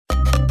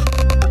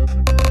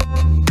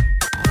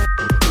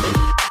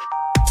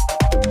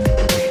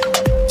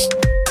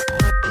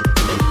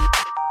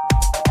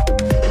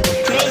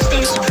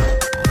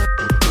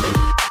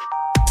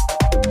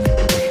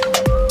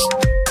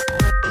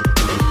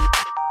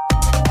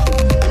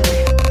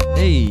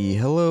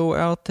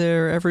out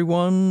there,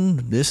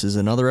 everyone. This is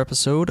another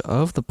episode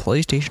of the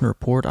PlayStation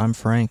Report. I'm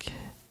Frank,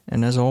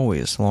 and as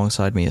always,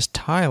 alongside me is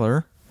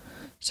Tyler.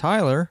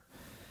 Tyler,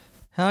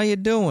 how you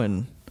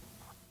doing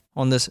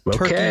on this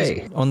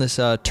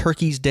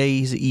Turkey's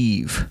Day's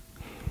Eve?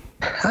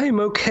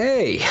 I'm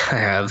okay. I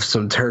have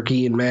some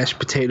turkey and mashed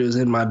potatoes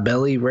in my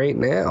belly right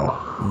now.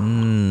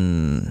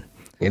 And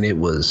it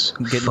was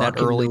getting that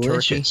early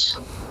delicious.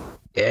 Turkey.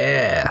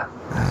 Yeah.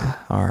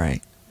 All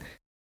right.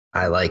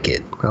 I like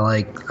it. I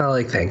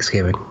like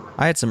Thanksgiving.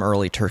 I had some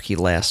early turkey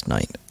last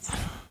night.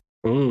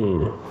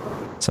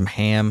 Some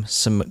ham,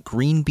 some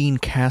green bean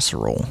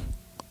casserole.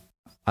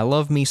 I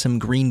love me some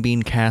green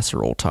bean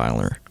casserole,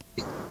 Tyler.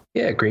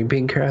 Yeah, green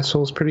bean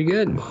casserole is pretty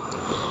good.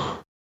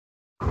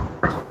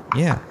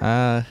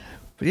 Yeah,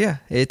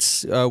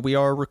 it's we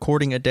are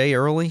recording a day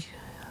early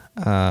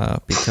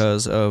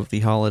because of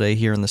the holiday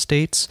here in the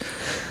States.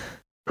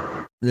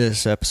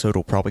 This episode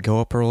will probably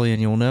go up early,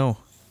 and you'll know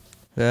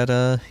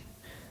that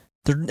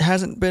there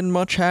hasn't been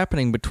much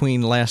happening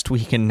between last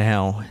week and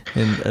now,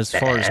 as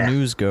far as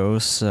news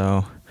goes,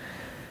 so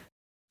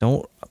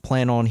don't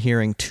plan on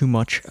hearing too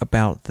much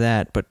about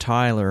that. But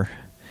Tyler,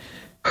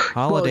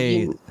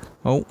 holiday...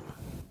 Well,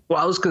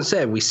 I was going to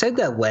say, we said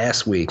that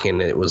last week,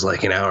 and it was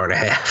like an hour and a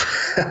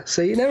half.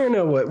 So you never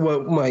know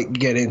what might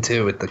get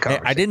into with the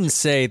conversation. I didn't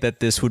say that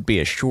this would be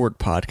a short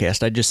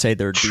podcast. I just say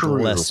there'd be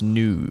less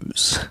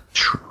news.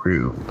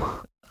 True.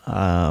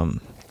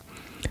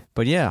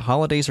 But yeah,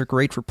 holidays are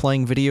great for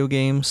playing video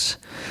games.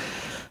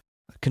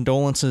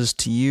 Condolences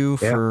to you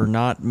for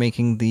not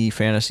making the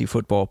fantasy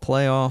football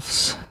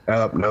playoffs.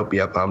 Nope.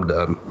 Yep, I'm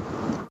done.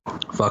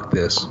 Fuck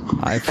this.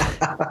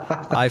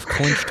 I've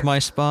clinched my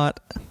spot.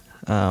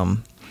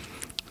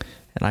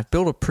 And I've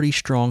built a pretty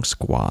strong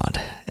squad,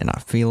 and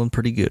I'm feeling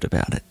pretty good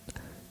about it.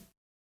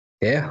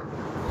 Yeah.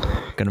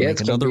 Gonna make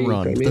another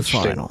run to the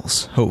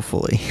finals,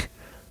 hopefully.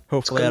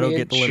 Hopefully I don't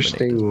get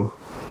eliminated. Interesting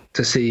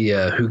to see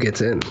who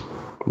gets in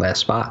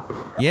last spot.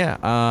 Yeah,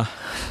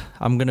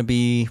 I'm gonna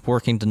be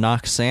working to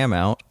knock Sam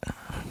out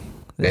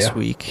this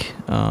week.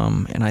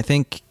 And I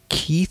think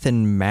Keith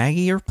and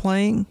Maggie are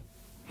playing.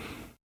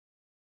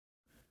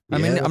 I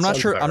mean, I'm not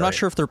sure. I'm not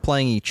sure if they're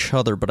playing each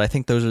other, but I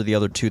think those are the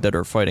other two that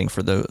are fighting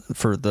for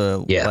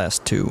the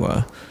last two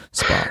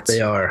spots.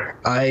 They are.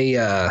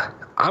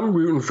 I'm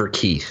rooting for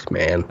Keith,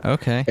 man.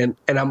 Okay. And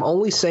I'm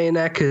only saying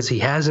that because he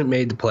hasn't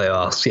made the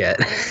playoffs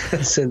yet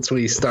since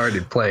we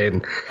started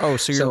playing. Oh,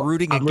 so you're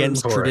rooting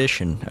against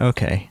tradition?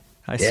 Okay,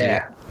 I see.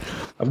 Yeah,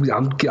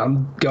 I'm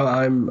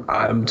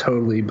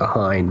totally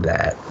behind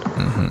that.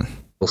 Mm-hmm.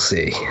 We'll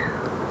see.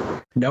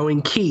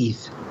 Knowing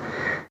Keith.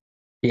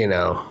 You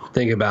know,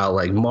 think about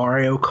like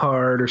Mario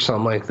Kart or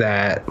something like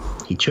that.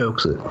 He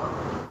chokes it.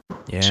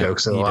 Yeah,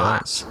 chokes it a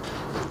lot. Does.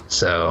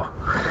 So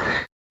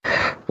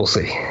we'll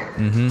see.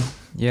 Mm-hmm.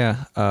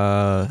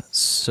 Yeah.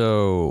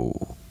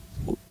 So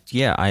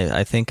yeah,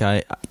 I think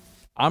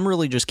I'm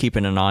really just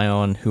keeping an eye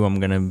on who I'm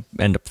gonna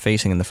end up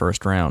facing in the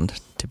first round,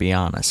 to be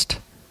honest.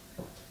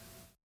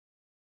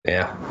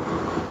 Yeah.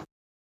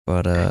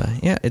 But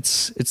yeah,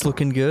 it's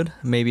looking good.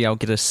 Maybe I'll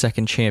get a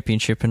second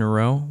championship in a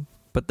row.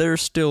 But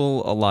there's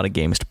still a lot of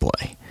games to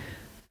play.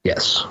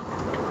 Yes.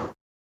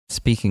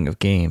 Speaking of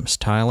games,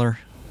 Tyler,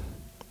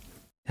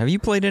 have you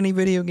played any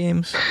video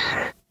games?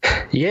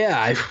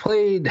 Yeah, I've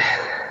played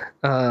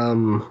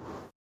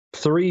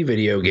 3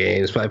 video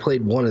games, but I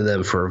played one of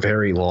them for a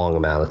very long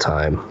amount of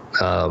time.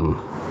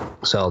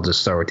 So I'll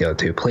just start with the other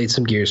 2. Played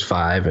some Gears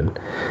 5, and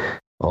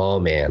oh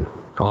man.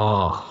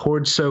 Oh,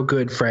 Horde's so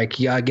good, Frank.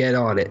 You gotta get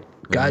on it.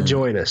 Gotta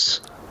join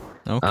us.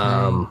 Okay.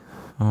 All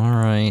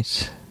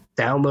right.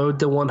 Download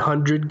the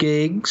 100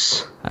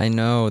 gigs. I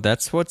know.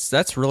 That's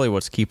really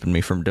what's keeping me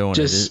from doing it.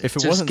 If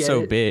it wasn't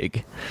so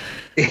big.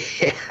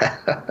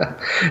 Yeah.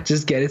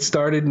 Just get it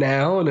started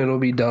now, and it'll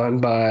be done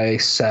by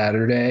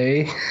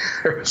Saturday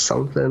or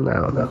something. I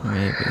don't know.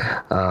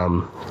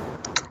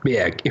 Maybe.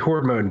 Yeah,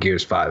 Horde mode in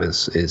Gears 5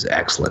 is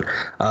excellent.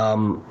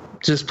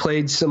 Just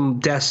played some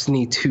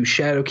Destiny 2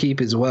 Shadowkeep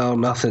as well.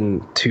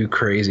 Nothing too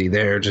crazy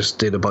there. Just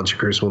did a bunch of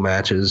Crucible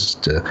matches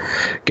to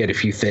get a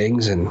few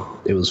things, and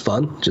it was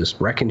fun. Just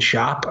wrecking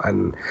shop.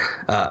 And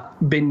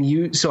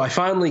so I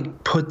finally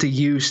put to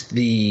use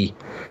the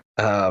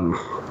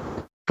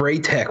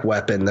Braytech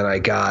weapon that I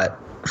got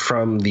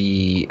from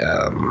the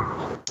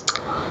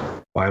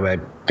why am I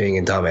being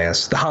a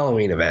dumbass? The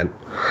Halloween event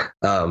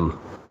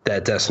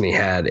that Destiny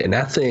had, and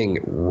that thing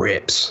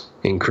rips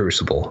in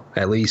Crucible,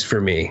 at least for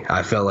me.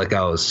 I felt like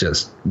I was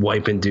just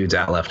wiping dudes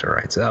out left and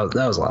right. So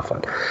that was a lot of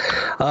fun.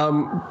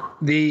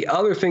 The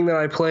other thing that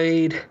I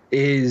played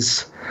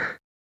is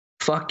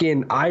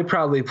I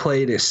probably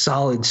played a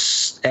solid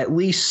at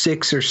least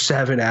 6 or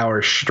 7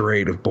 hours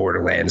straight of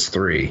Borderlands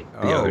 3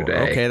 the other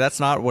day. Okay,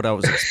 that's not what I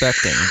was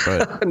expecting,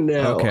 but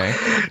no. Okay.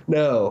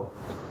 No.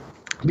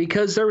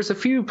 Because there was a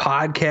few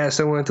podcasts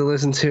I wanted to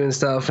listen to and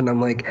stuff, and I'm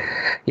like,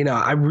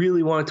 I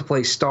really wanted to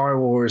play Star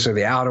Wars or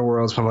The Outer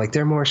Worlds, but I'm like,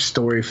 they're more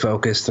story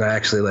focused, and I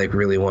actually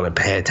really want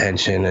to pay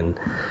attention and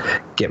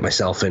get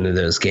myself into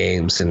those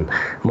games. And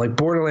I'm like,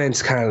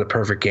 Borderlands is kind of the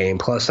perfect game.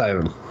 Plus,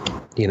 I'm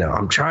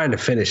I'm trying to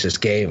finish this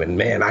game, and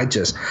man,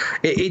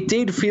 it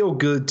did feel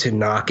good to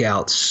knock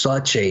out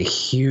such a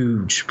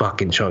huge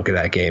fucking chunk of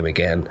that game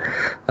again.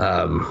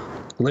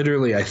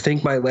 Literally, I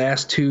think my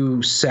last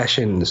 2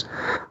 sessions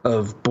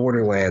of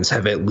Borderlands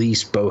have at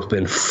least both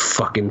been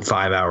fucking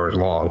 5 hours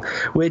long,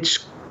 which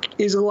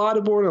is a lot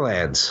of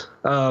Borderlands.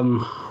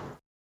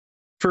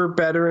 For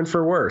better and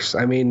for worse.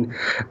 I mean,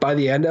 by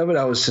the end of it,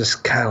 I was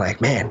just kind of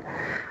like, man,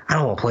 I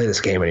don't want to play this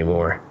game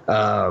anymore.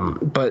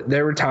 But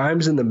there were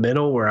times in the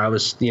middle where I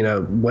was,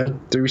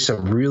 went through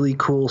some really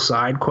cool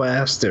side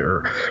quests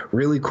or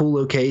really cool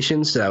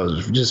locations that I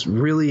was just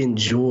really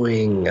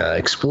enjoying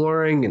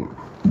exploring and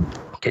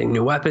getting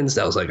new weapons.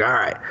 That was like, all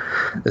right,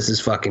 this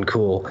is fucking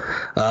cool.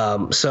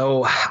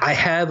 So I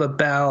have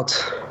about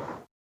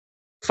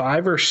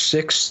 5 or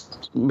 6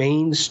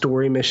 main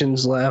story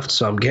missions left,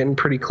 so I'm getting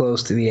pretty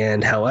close to the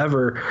end.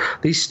 However,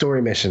 these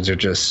story missions are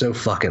just so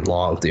fucking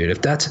long, dude.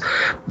 If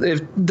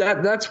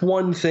that's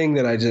one thing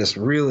that I just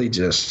really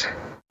just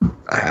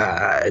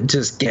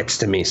gets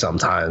to me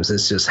sometimes.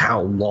 It's just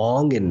how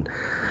long and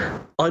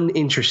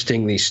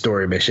uninteresting these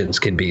story missions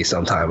can be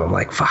sometimes. I'm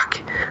like, fuck,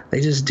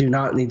 they just do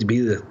not need to be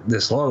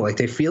this long. Like,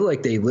 they feel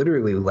like they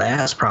literally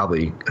last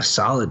probably a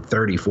solid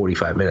 30,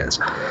 45 minutes.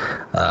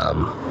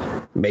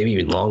 Maybe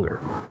even longer.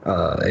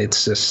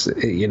 It's just,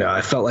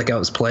 I felt like I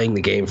was playing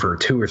the game for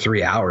 2 or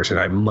 3 hours, and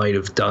I might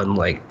have done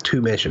like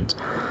 2 missions.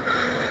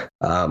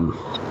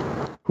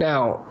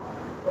 Now,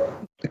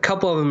 a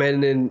couple of them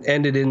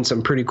ended in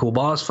some pretty cool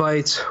boss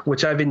fights,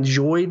 which I've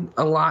enjoyed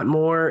a lot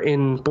more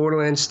in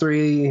Borderlands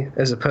 3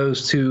 as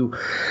opposed to,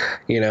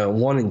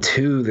 1 and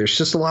 2. There's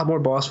just a lot more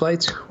boss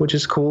fights, which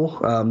is cool.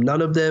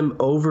 None of them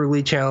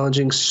overly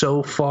challenging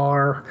so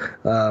far.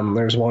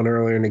 There's one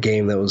earlier in the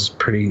game that was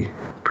pretty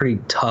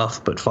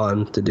tough but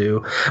fun to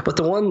do. But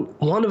the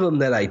one of them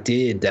that I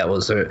did that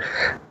was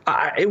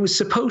it was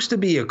supposed to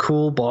be a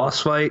cool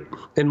boss fight,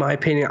 in my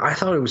opinion. I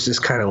thought it was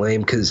just kind of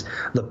lame because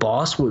the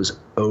boss was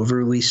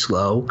overly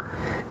slow,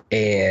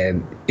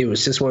 and it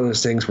was just one of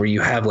those things where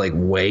you have like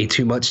way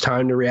too much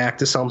time to react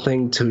to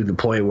something, to the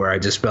point where I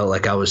just felt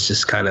like I was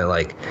just kind of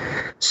like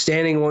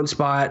standing in one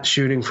spot,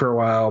 shooting for a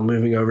while,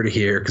 moving over to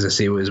here because I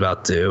see what he was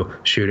about to do,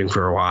 shooting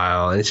for a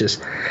while, and it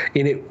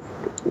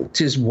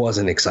just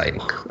wasn't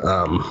exciting.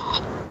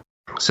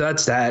 So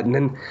that's that. And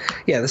then,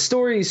 the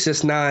story's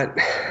just not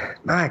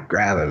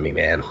grabbing me,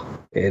 man.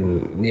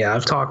 And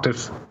I've talked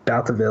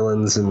about the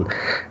villains and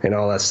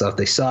all that stuff.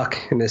 They suck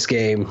in this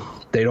game.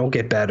 They don't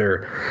get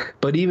better.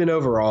 But even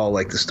overall,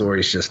 like, the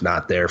story's just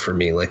not there for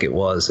me like it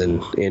was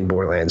in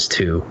Borderlands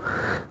 2.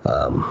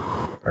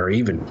 Or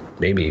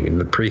maybe even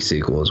the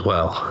pre-sequel as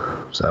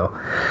well. So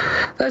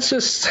that's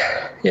just,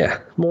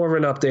 more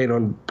of an update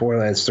on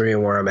Borderlands 3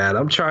 and where I'm at.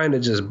 I'm trying to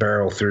just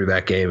barrel through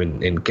that game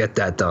and get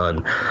that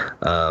done,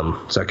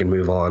 so I can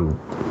move on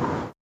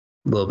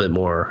a little bit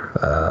more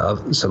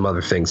of some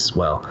other things as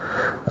well.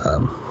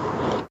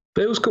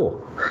 But it was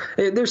cool.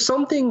 There's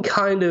something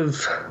kind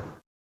of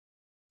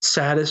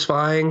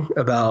satisfying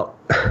about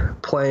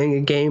playing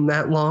a game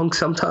that long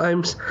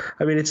sometimes.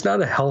 I mean, it's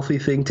not a healthy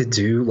thing to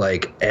do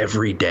like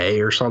every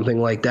day or something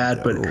like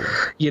that.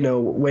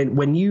 No. But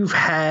when you've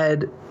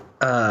had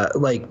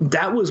like,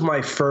 that was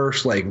my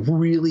first like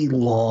really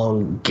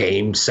long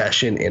game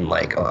session in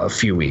like a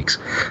few weeks.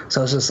 So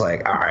I was just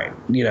like, all right,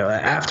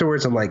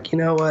 afterwards I'm like, you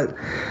know what?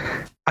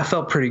 I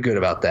felt pretty good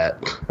about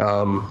that.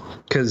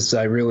 'Cause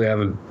I really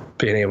haven't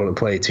been able to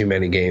play too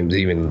many games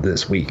even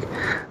this week.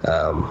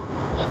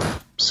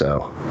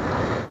 So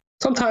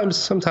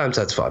sometimes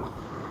that's fun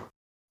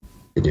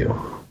to do.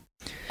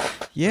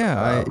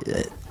 Yeah.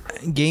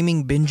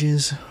 Gaming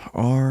binges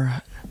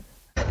are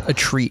a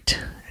treat.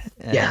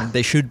 And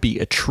they should be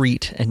a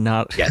treat and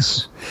not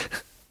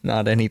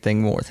not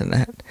anything more than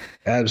that.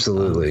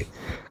 Absolutely.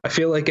 I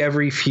feel like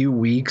every few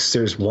weeks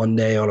there's one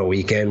day on a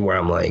weekend where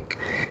I'm like,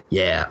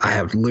 I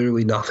have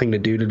literally nothing to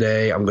do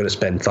today. I'm going to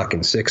spend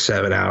fucking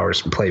 6-7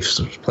 hours and play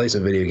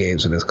some video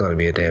games, and it's going to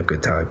be a damn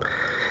good time.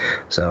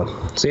 So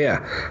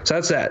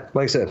that's that.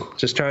 Like I said,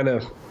 just trying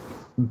to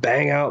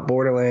bang out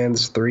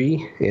Borderlands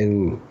 3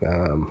 in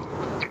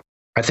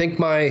I think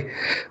my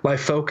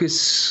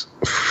focus,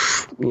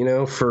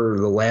 for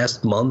the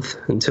last month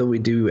until we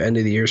do end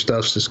of the year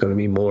stuff is just going to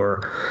be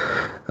more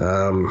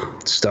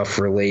stuff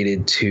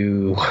related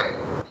to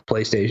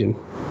PlayStation,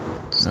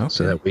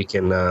 so that we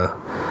can.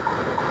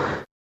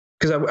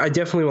 Because I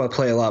definitely want to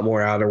play a lot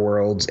more Outer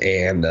Worlds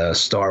and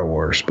Star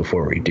Wars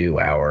before we do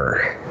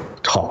our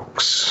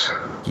talks.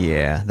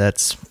 Yeah,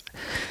 those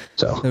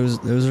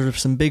are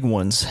some big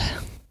ones.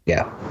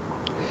 Yeah.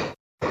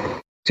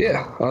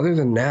 Yeah, other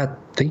than that,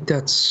 I think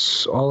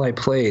that's all I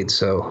played.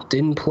 So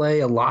didn't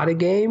play a lot of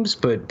games,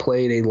 but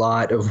played a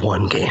lot of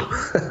one game.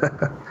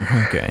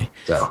 Okay.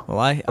 So, well,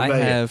 I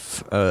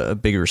have a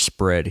bigger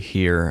spread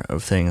here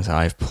of things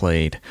I've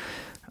played.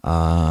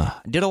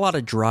 Did a lot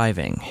of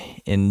driving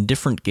in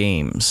different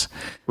games.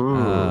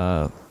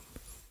 Well,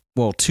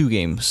 2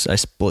 games. I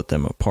split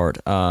them apart.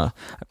 I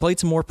played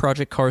some more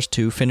Project Cars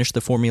 2, finished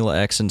the Formula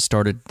X, and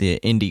started the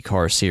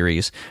IndyCar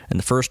series. And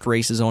the first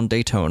race is on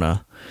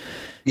Daytona.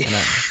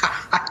 Yeah,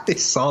 I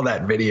saw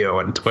that video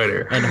on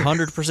Twitter. And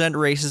 100%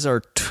 races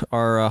are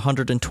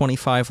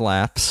 125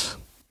 laps.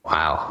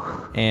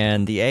 Wow.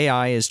 And the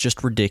AI is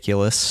just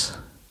ridiculous.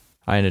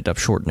 I ended up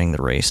shortening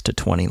the race to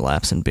 20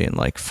 laps and being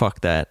like,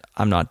 fuck that.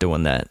 I'm not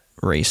doing that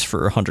race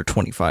for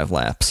 125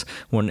 laps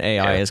when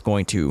AI is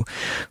going to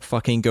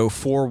fucking go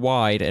 4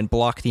 wide and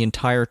block the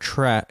entire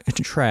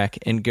track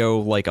and go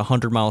like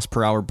 100 miles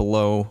per hour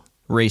below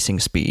racing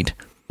speed.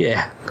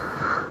 Yeah.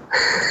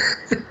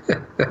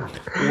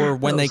 Or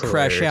when they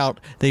crash hilarious. out,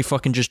 they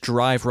fucking just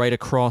drive right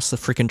across the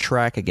freaking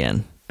track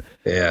again.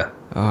 Yeah.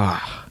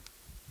 Ah,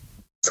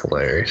 It's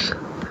hilarious.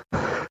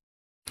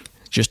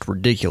 just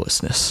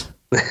ridiculousness.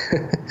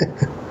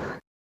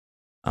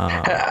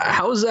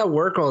 How does that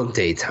work on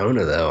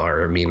Daytona, though?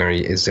 Or, I mean,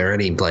 is there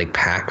any like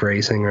pack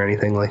racing or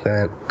anything like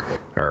that?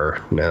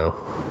 Or no?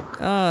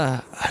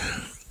 I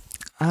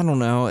don't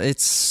know.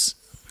 It's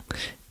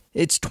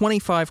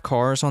 25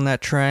 cars on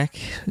that track,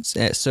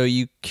 so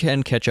you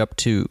can catch up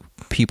to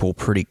people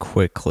pretty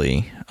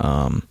quickly,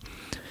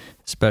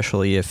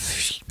 especially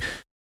if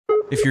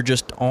you're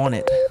just on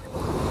it.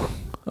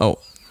 Oh,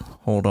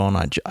 hold on.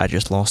 I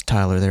just lost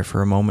Tyler there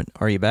for a moment.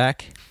 Are you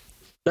back?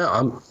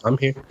 No, I'm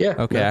here. Yeah.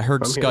 Okay, no, I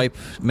heard I'm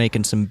Skype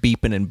making some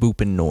beeping and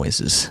booping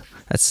noises.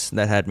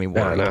 That had me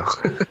worried.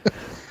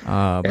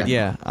 No. But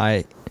yeah,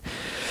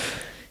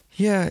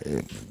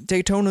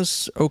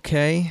 Daytona's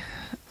okay.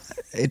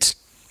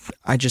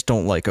 I just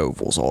don't like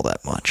ovals all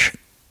that much.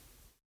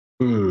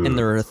 And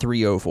there are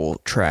 3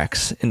 oval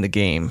tracks in the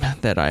game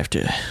that I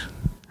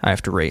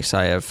have to race.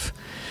 I have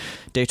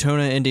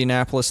Daytona,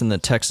 Indianapolis, and the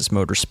Texas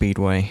Motor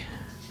Speedway.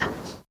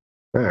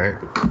 All right.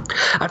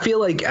 I feel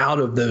like out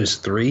of those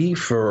 3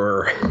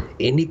 for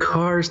Indy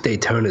cars,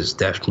 Daytona is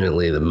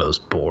definitely the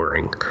most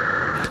boring.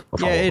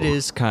 Yeah, it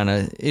is kind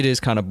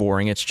of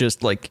boring. It's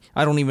just like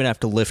I don't even have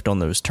to lift on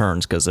those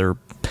turns because they're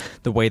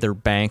the way they're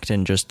banked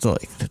and just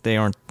like they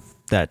aren't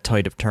that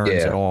tight of turns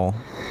at all.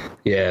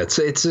 Yeah,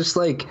 it's just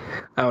like,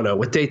 I don't know.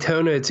 With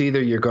Daytona, it's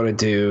either you're going to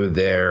do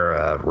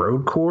their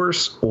road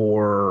course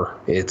or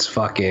it's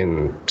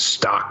fucking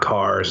stock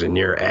cars and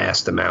you're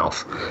ass to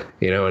mouth.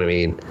 You know what I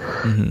mean?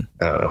 Mm-hmm.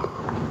 I don't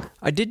know.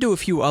 I did do a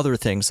few other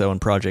things, though, in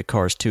Project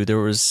Cars, too. There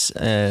was...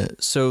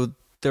 so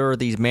there are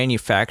these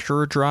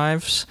manufacturer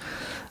drives,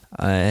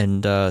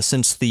 and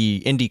since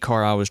the Indy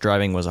car I was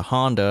driving was a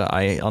Honda,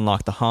 I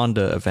unlocked the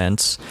Honda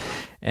events,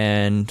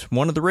 and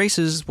one of the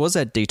races was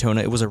at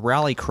Daytona. It was a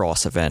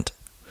rallycross event.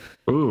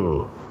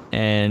 Ooh.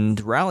 And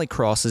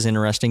rallycross is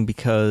interesting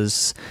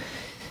because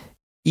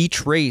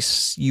each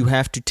race you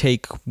have to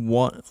take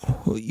one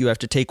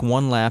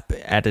lap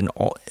at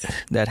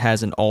that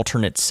has an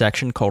alternate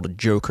section called a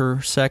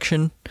joker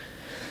section.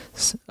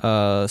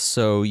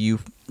 So you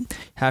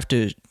have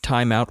to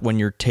time out when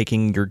you're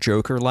taking your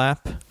joker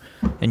lap,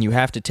 and you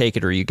have to take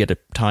it or you get a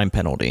time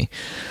penalty.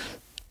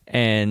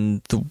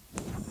 And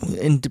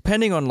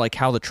depending on like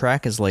how the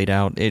track is laid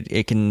out,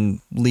 it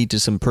can lead to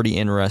some pretty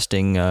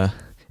interesting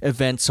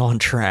events on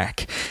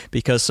track,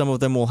 because some of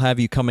them will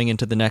have you coming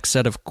into the next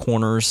set of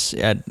corners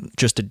at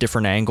just a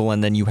different angle,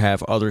 and then you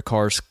have other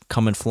cars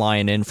coming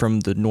flying in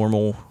from the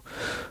normal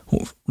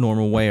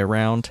way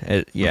around.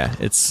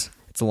 It's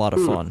a lot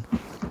of fun.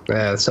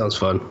 Yeah, that sounds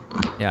fun.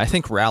 Yeah, I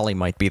think rally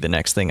might be the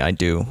next thing I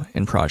do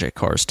in Project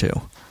Cars 2.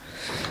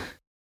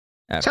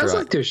 Sounds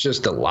like there's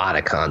just a lot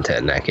of content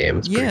in that game.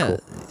 It's pretty cool.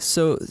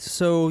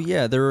 So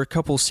yeah, there are a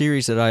couple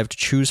series that I have to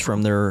choose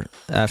from there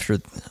after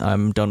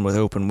I'm done with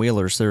open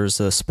wheelers. There's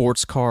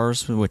sports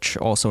cars, which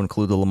also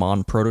include the Le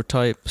Mans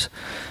prototypes.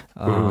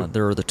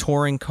 There are the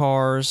touring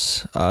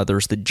cars.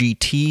 There's the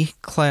GT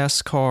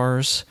class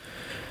cars.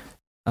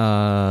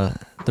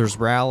 There's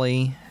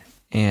rally,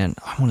 and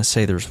I want to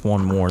say there's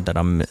one more that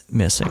I'm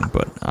missing,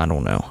 but I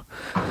don't know.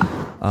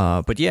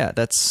 But yeah,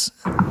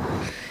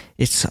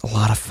 it's a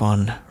lot of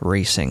fun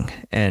racing.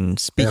 And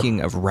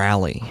speaking of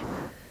rally,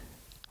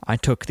 I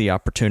took the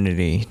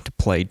opportunity to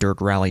play Dirt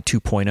Rally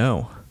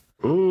 2.0.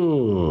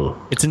 Ooh.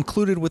 It's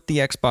included with the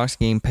Xbox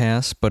Game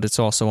Pass, but it's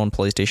also on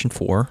PlayStation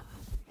 4.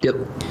 Yep.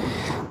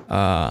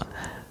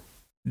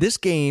 This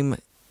game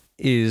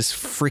is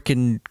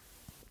freaking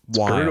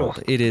wild. Brutal.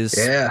 It is.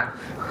 Yeah.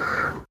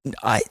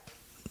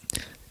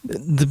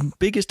 The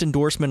biggest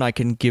endorsement I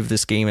can give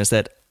this game is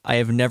that I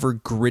have never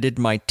gritted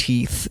my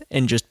teeth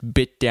and just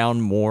bit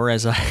down more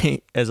as I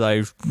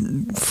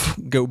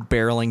go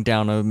barreling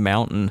down a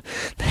mountain.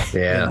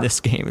 Yeah. In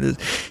this game,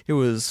 it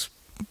was,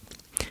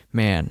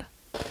 man.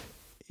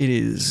 It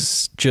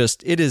is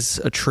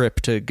a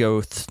trip to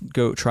go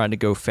trying to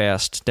go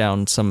fast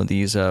down some of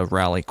these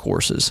rally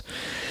courses,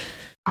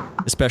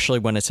 especially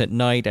when it's at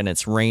night and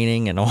it's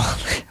raining and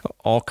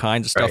all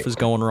kinds of stuff is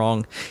going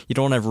wrong. You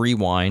don't have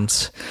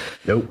rewinds.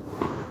 Nope.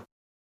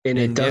 And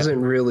it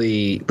doesn't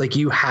really, like,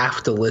 you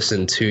have to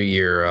listen to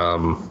your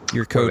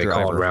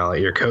co-driver.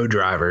 Your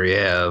co-driver,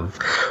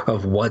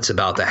 of what's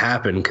about to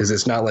happen, because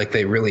it's not like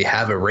they really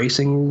have a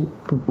racing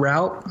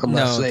route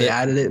unless they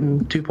added it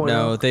in 2.0.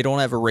 No, they don't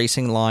have a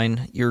racing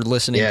line. You're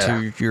listening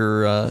to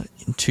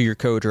your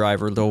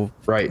co-driver.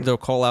 They'll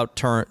call out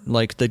turn,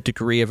 like the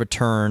degree of a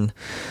turn,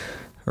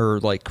 or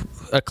like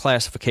a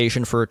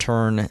classification for a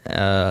turn.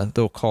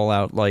 They'll call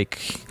out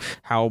like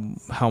how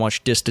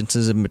much distance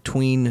is in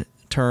between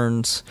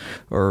turns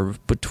or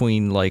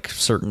between like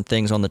certain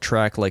things on the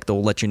track. Like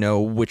they'll let you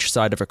know which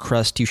side of a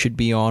crest you should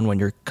be on when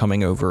you're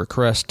coming over a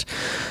crest,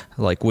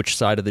 like which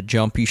side of the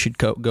jump you should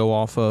go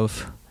off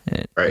of.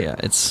 And, right.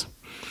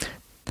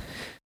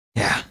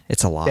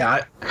 It's a lot.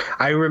 Yeah,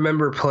 I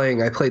remember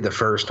I played the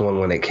first one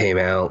when it came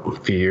out a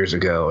few years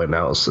ago, and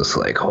I was just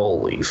like,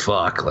 holy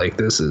fuck, like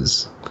this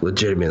is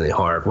legitimately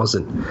hard.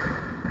 Wasn't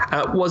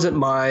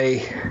my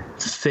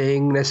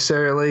thing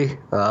necessarily,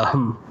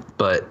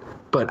 but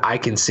I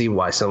can see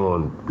why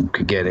someone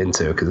could get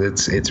into it,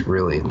 because it's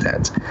really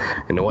intense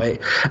in a way.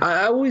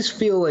 I always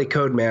feel like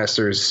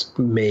Codemasters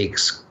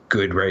makes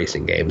good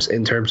racing games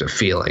in terms of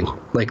feeling.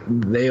 Like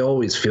they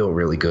always feel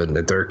really good, and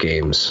the dirt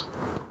games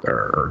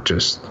are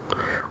just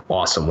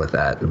awesome with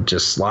that.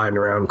 Just sliding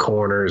around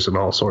corners and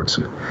all sorts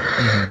of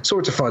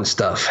fun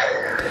stuff.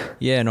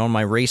 Yeah, and on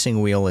my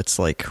racing wheel, it's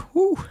like,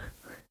 whoo,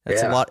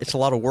 that's a lot. It's a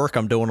lot of work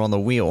I'm doing on the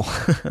wheel.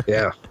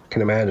 Yeah,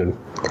 can imagine.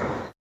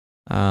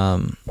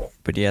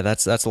 But yeah,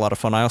 that's a lot of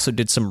fun. I also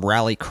did some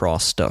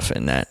rallycross stuff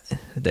in that.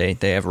 They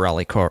have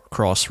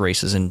rallycross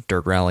races in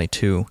Dirt Rally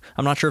 2.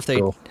 I'm not sure if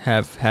they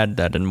have had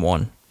that in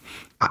 1.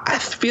 I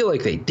feel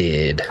like they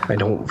did. I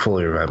don't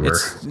fully remember.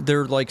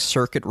 They're like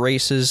circuit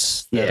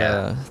races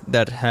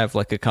that have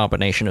like a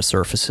combination of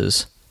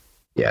surfaces.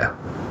 Yeah.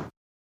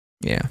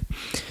 Yeah.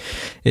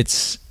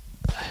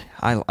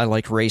 I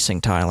like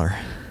racing, Tyler.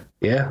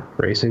 Yeah,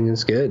 racing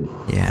is good.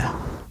 Yeah.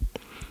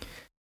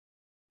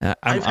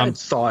 I've had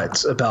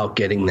thoughts about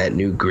getting that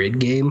new Grid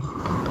game.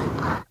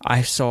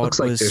 I saw Looks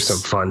like there's some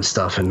fun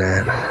stuff in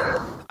that.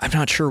 I'm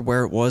not sure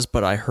where it was,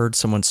 but I heard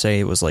someone say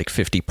it was like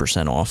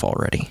 50% off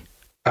already.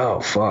 Oh,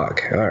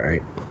 fuck. All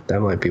right.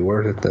 That might be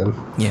worth it then.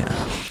 Yeah.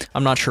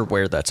 I'm not sure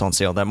where that's on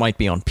sale. That might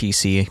be on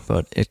PC,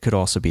 but it could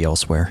also be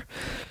elsewhere.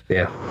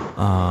 Yeah.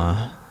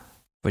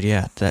 But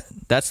yeah,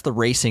 that's the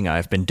racing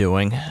I've been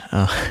doing.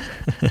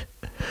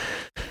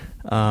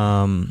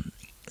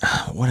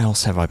 What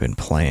else have I been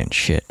playing?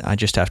 Shit, I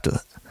just have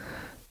to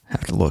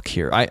look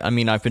here. I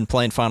mean, I've been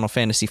playing Final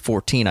Fantasy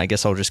 14. I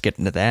guess I'll just get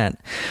into that.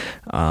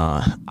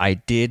 I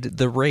did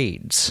the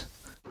raids.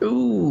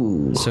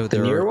 Ooh, so the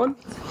Nier one?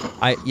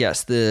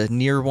 Yes, the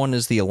Nier one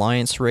is the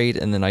Alliance raid,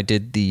 and then I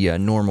did the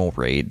normal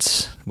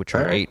raids, which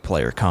are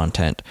 8-player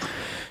content.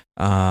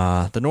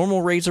 The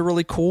normal raids are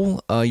really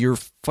cool. You're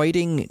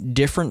fighting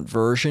different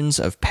versions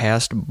of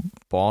past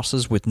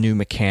bosses with new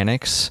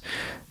mechanics.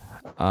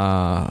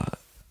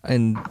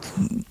 And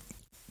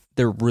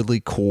they're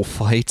really cool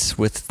fights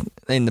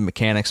and the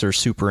mechanics are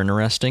super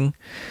interesting.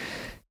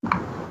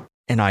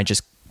 And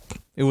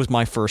it was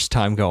my first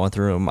time going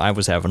through them. I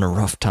was having a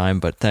rough time,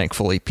 but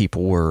thankfully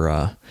people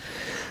were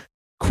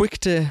quick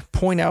to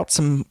point out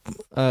some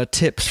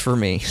tips for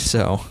me.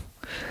 So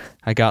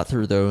I got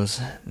through those,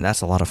 and that's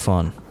a lot of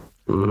fun.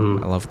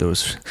 Mm-hmm. I love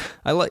those.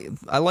 I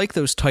like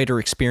those tighter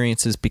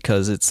experiences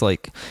because it's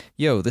like,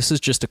 yo, this is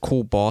just a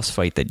cool boss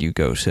fight that you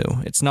go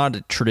to. It's not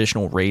a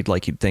traditional raid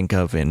like you'd think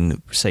of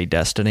in, say,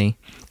 Destiny.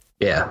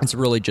 Yeah. It's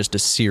really just a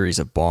series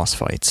of boss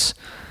fights.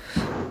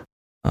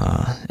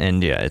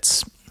 And yeah,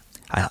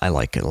 I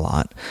like it a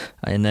lot.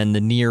 And then the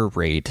Nier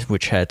raid,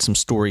 which had some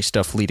story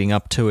stuff leading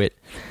up to it,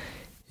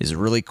 is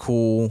really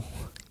cool.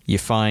 You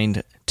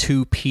find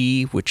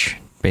 2P, which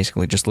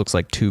basically just looks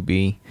like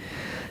 2B.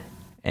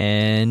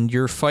 And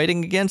you're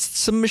fighting against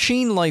some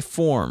machine life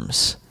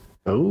forms.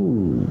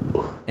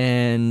 Oh.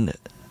 And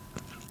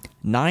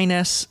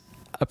 9S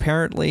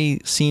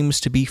apparently seems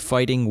to be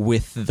fighting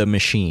with the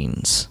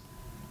machines.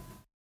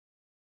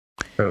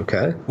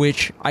 Okay.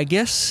 Which, I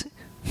guess,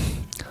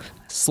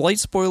 slight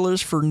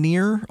spoilers for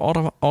Nier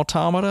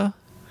Automata,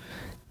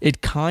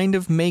 it kind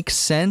of makes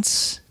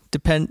sense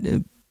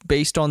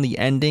based on the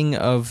ending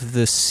of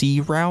the C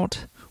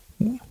route,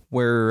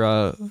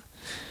 where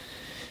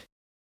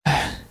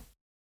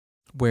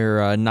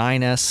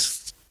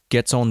 9S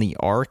gets on the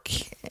Ark,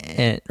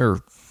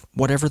 or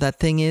whatever that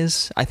thing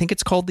is. I think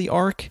it's called the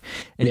Ark,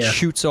 and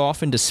shoots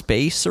off into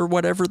space or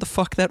whatever the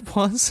fuck that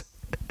was.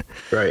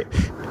 Right.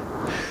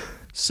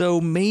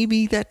 So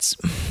maybe this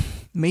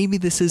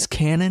is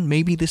canon.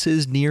 Maybe this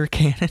is Nier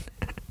canon.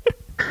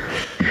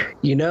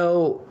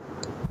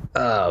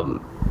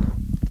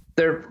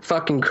 They're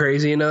fucking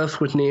crazy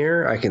enough with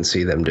Nier. I can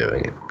see them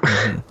doing it.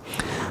 Mm-hmm.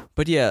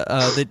 But yeah,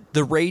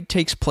 the raid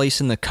takes place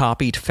in the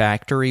copied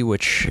factory,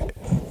 which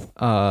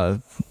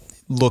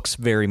looks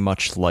very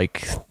much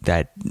like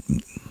that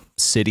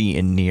city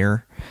in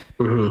Nier,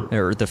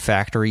 or the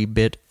factory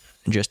bit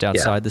just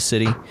outside the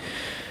city. And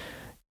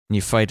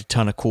you fight a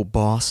ton of cool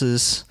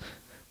bosses.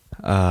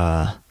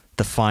 I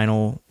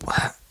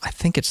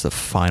think it's the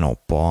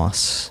final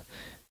boss.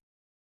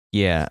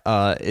 Yeah,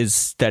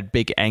 is that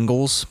big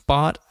Engels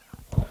bot.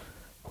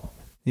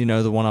 You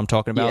know, the one I'm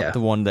talking about? Yeah. The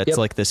one that's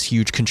like this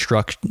huge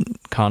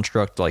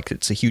construct, like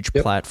it's a huge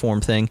platform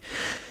thing.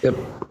 Yep.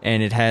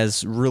 And it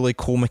has really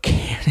cool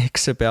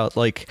mechanics about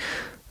like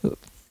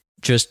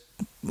just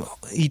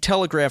he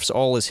telegraphs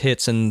all his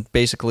hits, and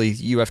basically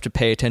you have to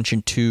pay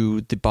attention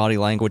to the body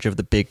language of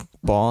the big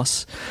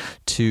boss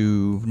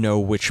to know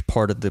which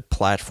part of the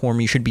platform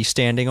you should be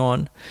standing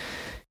on.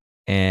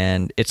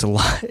 And it's a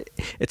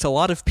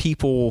lot of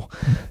people,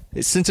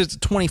 since it's a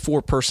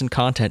 24-person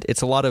content,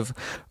 it's a lot of,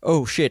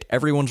 oh shit,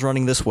 everyone's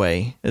running this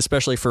way,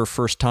 especially for a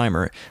first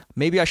timer.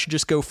 Maybe I should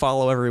just go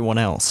follow everyone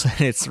else.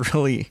 It's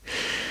really,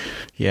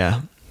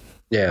 yeah,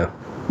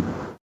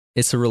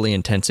 it's a really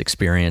intense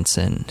experience,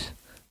 and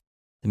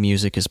the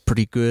music is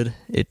pretty good.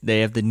 They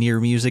have the Nier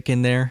music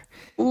in there.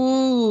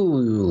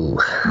 Ooh,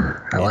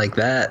 I like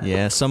that.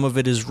 Yeah, some of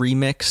it is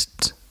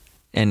remixed,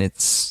 and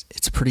it's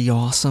pretty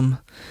awesome.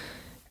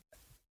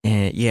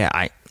 And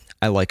yeah,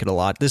 I like it a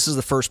lot. This is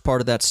the first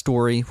part of that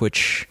story,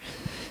 which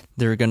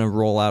they're going to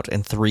roll out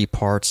in 3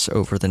 parts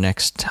over the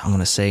next, I'm going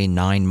to say,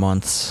 9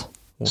 months.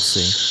 We'll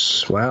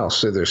see. Wow,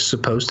 so there's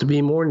supposed to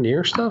be more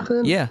Nier stuff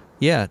then? Yeah.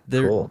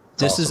 Cool.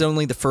 This awesome. is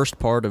only the first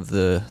part of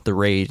the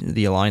raid,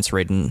 the Alliance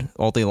raid, and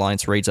all the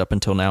Alliance raids up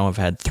until now have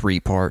had 3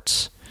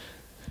 parts.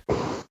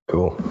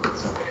 Cool.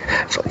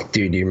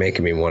 Dude, you're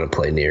making me want to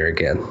play Nier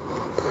again.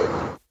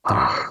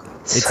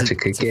 It's such a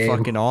good game. It's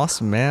fucking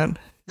awesome, man.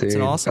 Dude, it's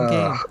an awesome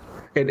game.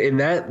 And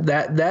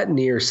that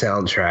Nier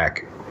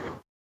soundtrack,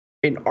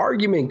 an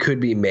argument could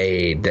be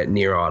made that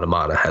Nier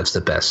Automata has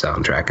the best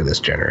soundtrack of this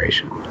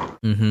generation.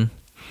 Mm-hmm.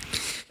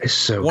 It's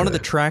so One good. of the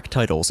track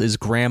titles is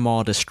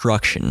Grandma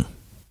Destruction.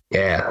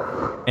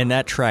 Yeah. And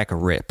that track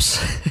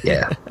rips.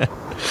 Yeah.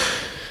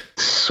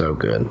 So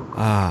good.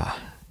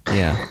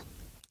 Yeah.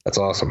 That's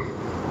awesome.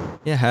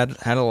 Yeah, had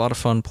a lot of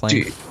fun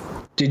playing.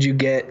 Did you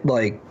get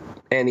like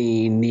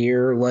any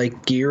Nier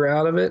like gear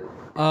out of it?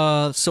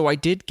 So I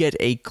did get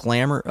a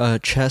glamour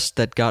chest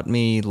that got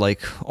me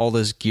like all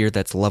this gear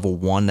that's level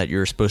 1 that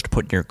you're supposed to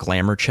put in your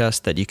glamour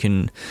chest that you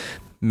can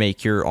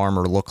make your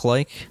armor look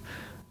like.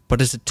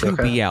 But it's a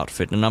 2B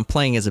outfit, and I'm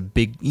playing as a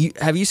big...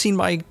 have you seen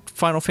my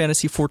Final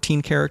Fantasy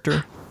XIV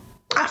character?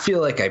 I feel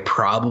like I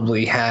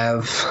probably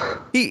have.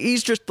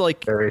 He's just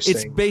like...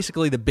 It's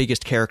basically the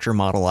biggest character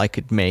model I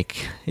could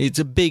make. It's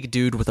a big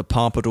dude with a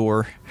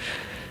pompadour.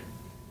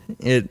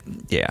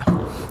 Yeah.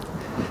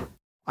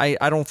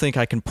 I don't think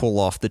I can pull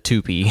off the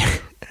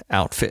 2B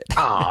outfit.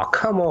 Oh,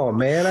 come on,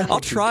 man. I'll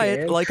try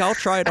it. Like, I'll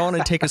try it on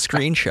and take a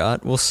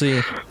screenshot. We'll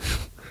see.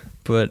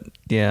 But,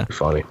 yeah.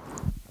 Funny.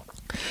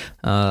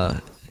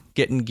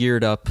 Getting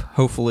geared up.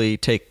 Hopefully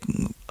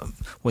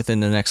within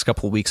the next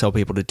couple of weeks, I'll be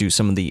able to do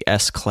some of the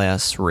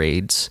S-class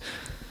raids.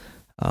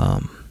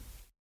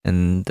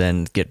 And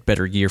then get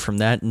better gear from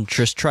that and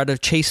just try to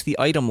chase the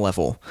item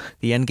level,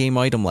 the end game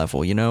item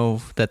level, you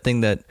know, that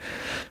thing that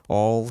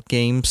all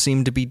games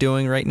seem to be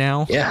doing right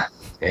now. Yeah.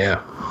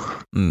 Yeah.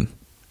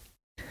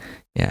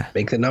 Yeah.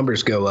 Make the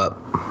numbers go up.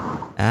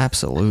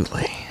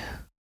 Absolutely.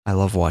 I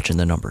love watching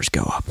the numbers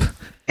go up.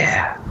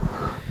 Yeah.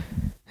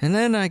 And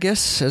then I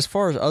guess as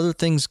far as other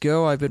things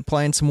go, I've been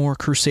playing some more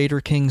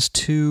Crusader Kings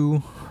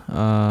 2,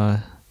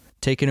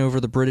 taking over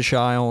the British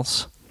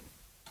Isles.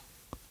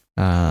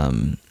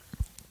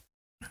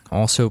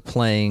 Also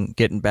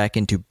getting back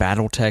into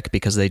BattleTech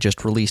because they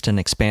just released an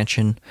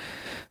expansion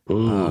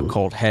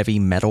called Heavy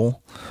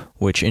Metal,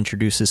 which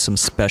introduces some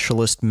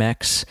specialist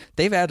mechs.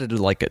 They've added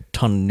like a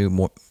ton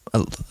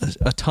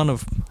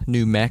of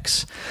new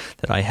mechs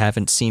that I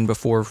haven't seen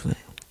before,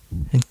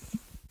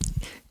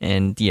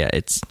 and yeah,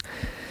 it's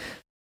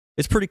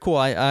pretty cool.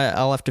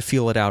 I'll have to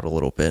feel it out a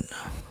little bit.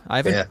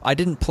 I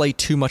didn't play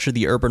too much of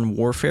the urban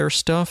warfare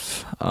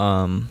stuff.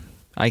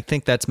 I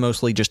think that's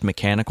mostly just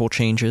mechanical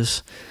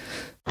changes.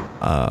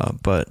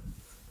 But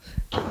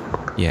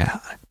yeah,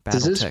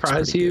 does it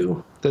surprise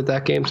you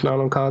that game's not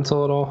on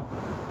console at all?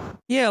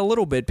 Yeah, a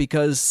little bit,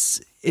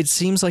 because it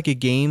seems like a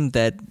game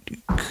that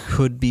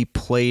could be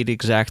played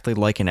exactly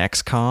like an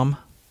XCOM.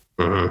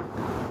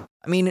 Mm-hmm.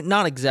 I mean,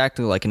 not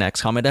exactly like an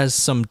XCOM. It has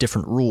some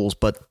different rules,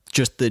 but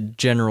just the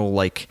general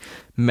like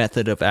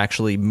method of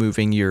actually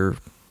moving your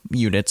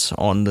units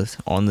on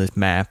the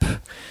map.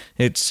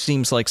 It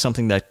seems like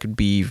something that could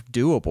be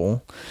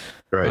doable.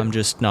 Right. I'm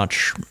just not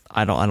sure.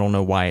 I don't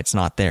know why it's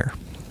not there.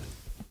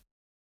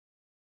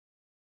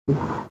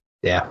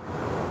 Yeah.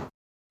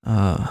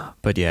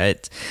 But yeah,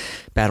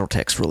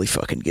 BattleTech's really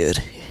fucking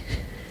good.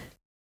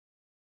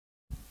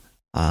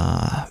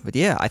 But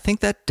yeah, I think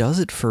that does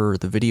it for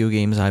the video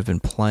games I've been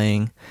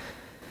playing.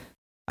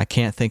 I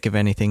can't think of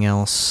anything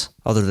else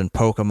other than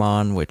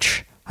Pokemon,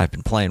 which I've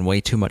been playing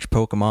way too much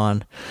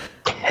Pokemon.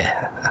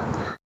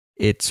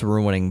 It's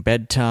ruining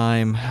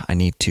bedtime. I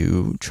need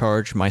to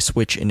charge my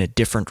Switch in a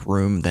different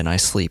room than I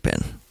sleep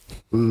in.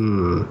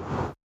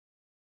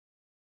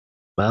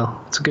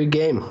 Well, it's a good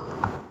game.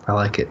 I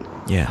like it.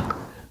 Yeah.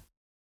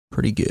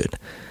 Pretty good.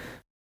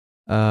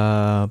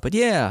 But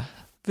yeah,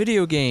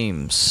 video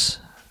games.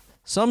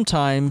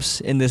 Sometimes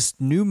in this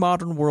new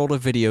modern world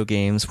of video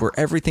games where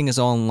everything is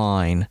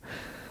online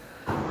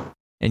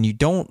and you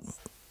don't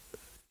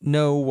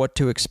know what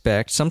to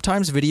expect,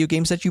 sometimes video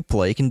games that you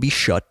play can be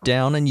shut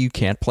down and you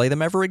can't play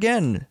them ever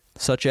again,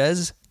 such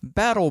as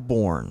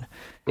Battleborn.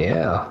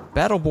 Yeah.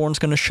 Battleborn's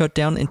going to shut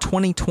down in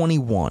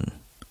 2021.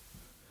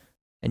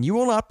 and you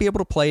will not be able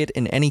to play it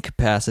in any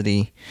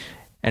capacity.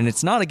 And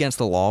it's not against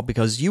the law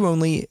because you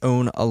only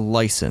own a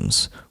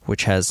license,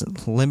 which has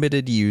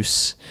limited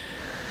use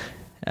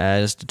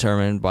as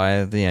determined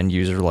by the end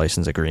user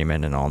license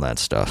agreement and all that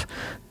stuff.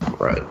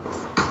 Right.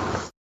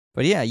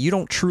 But yeah, you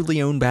don't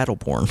truly own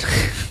Battleborn.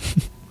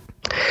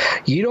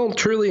 You don't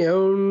truly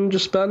own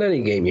just about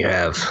any game you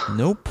have.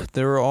 Nope.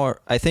 There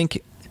are, I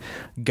think,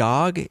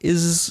 GOG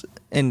is,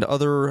 and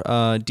other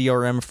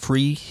DRM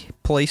free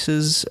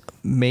places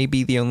may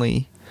be the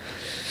only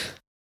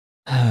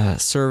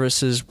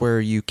services where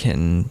you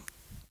can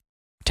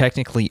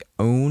technically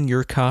own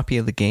your copy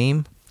of the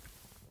game.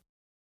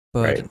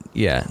 But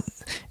yeah,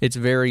 it's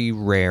very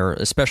rare,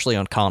 especially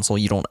on console.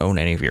 You don't own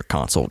any of your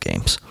console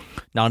games,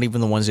 not even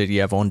the ones that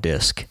you have on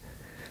disc.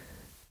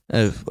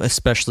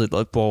 Especially,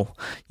 well,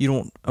 you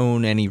don't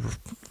own any.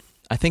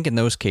 I think in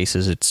those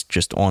cases, it's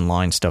just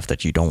online stuff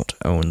that you don't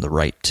own the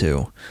right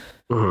to.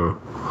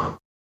 Mm-hmm.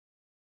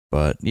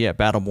 But yeah,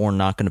 Battleborn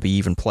not going to be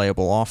even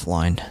playable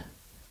offline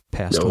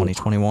past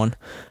 2021.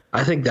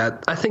 I think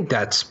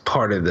that's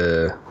part of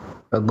a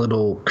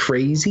little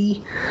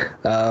crazy,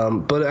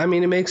 but I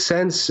mean it makes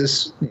sense.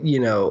 Just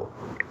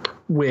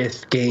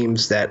with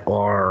games that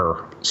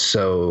are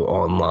so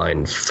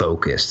online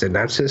focused, and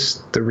that's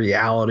just the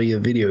reality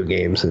of video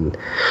games and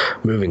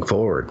moving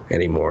forward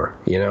anymore.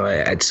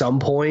 At some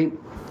point,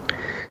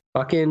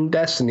 fucking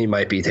Destiny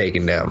might be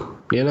taken down.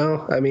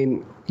 I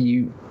mean,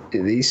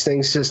 these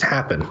things just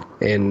happen,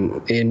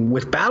 and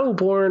with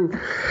Battleborn,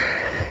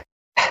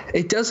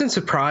 it doesn't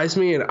surprise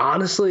me, and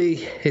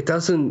honestly, it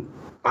doesn't.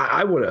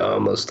 I would have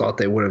almost thought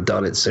they would have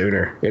done it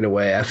sooner, in a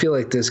way. I feel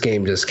like this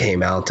game just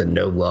came out to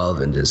no love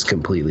and just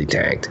completely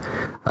tanked.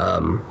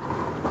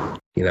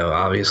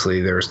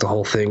 Obviously there's the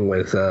whole thing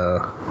with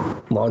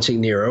launching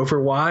near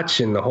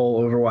Overwatch and the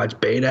whole Overwatch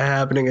beta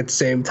happening at the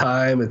same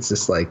time. It's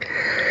just like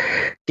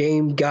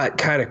game got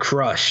kind of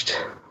crushed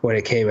when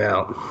it came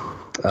out.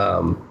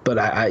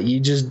 But you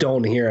just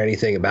don't hear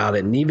anything about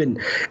it. And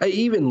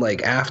even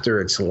like after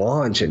its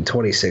launch in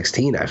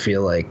 2016, I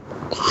feel like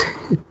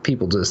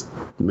people just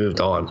moved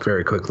on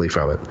very quickly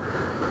from it.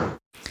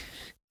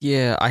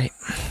 Yeah,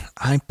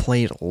 I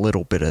played a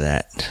little bit of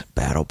that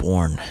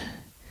Battleborn.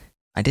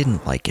 I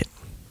didn't like it.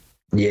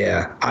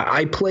 Yeah,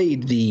 I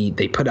played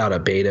they put out a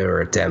beta or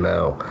a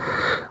demo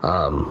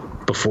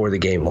before the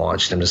game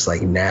launched. I'm just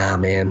like, nah,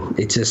 man.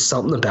 It's just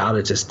something about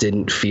it just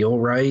didn't feel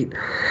right,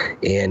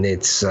 and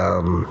its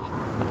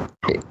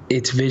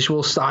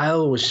visual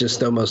style was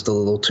just almost a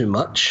little too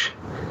much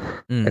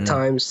at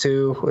times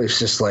too. It's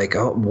just like,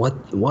 oh,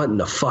 what in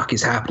the fuck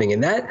is happening?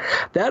 And that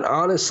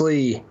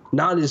honestly,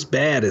 not as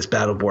bad as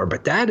Battleborn,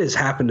 but that has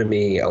happened to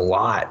me a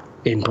lot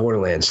in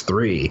Borderlands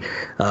 3.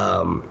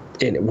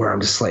 And where I'm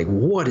just like,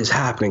 what is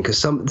happening?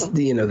 Because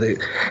the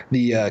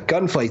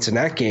gunfights in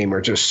that game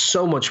are just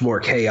so much more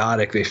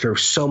chaotic. They throw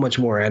so much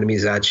more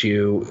enemies at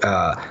you.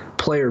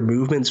 Player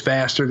movement's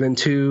faster than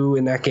 2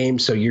 in that game,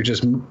 so you're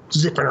just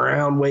zipping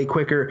around way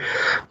quicker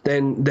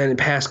than in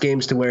past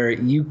games, to where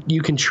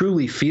you can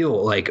truly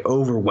feel like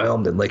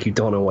overwhelmed and like you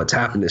don't know what's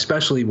happened.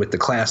 Especially with the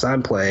class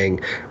I'm playing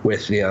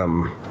with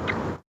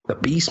the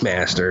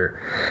Beastmaster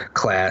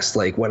class.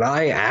 Like when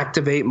I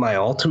activate my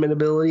ultimate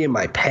ability and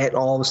my pet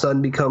all of a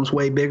sudden becomes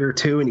way bigger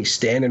too, and he's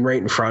standing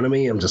right in front of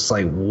me, I'm just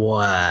like,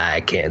 what?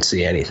 I can't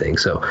see anything.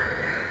 So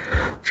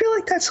I feel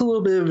like that's a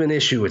little bit of an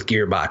issue with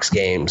Gearbox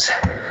games.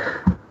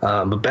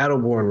 But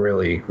Battleborn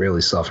really,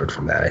 really suffered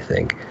from that, I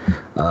think.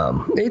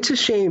 It's a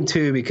shame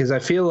too, because I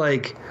feel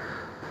like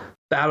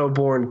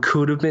Battleborn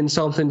could have been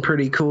something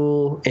pretty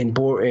cool, and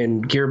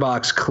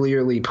Gearbox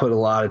clearly put a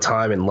lot of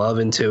time and love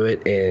into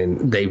it, and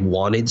they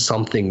wanted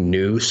something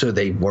new, so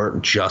they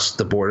weren't just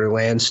the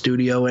Borderlands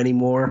studio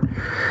anymore.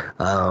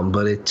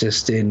 But it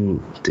just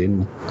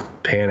didn't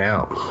pan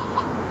out.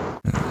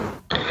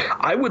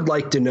 I would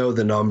like to know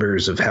the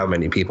numbers of how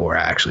many people are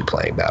actually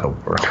playing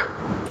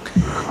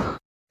Battleborn.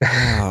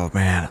 Oh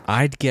man,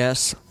 I'd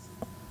guess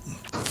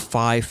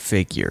 5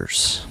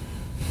 figures.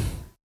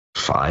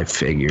 5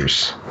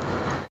 figures.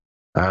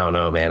 I don't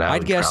know, man.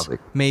 I'd guess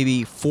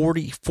maybe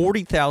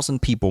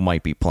 40,000 people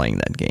might be playing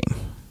that game.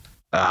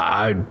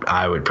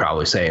 I would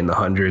probably say in the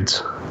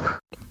hundreds.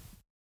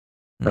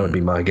 That would be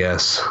my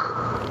guess.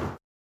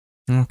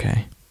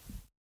 Okay.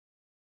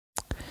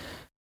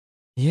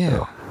 Yeah.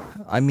 So.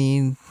 I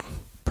mean,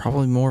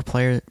 probably more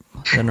players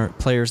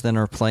than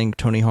are playing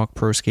Tony Hawk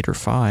Pro Skater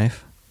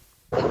 5.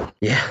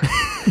 Yeah.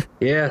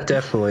 Yeah,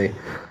 definitely.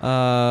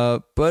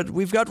 But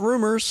we've got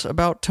rumors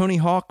about Tony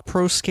Hawk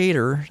Pro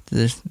Skater,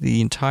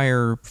 the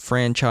entire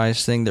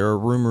franchise thing. There are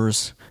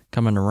rumors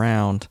coming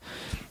around.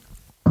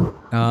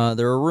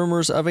 There are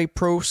rumors of a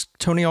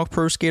Tony Hawk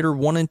Pro Skater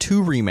 1 and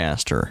 2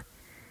 remaster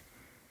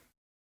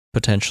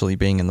potentially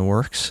being in the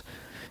works.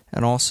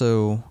 And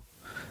also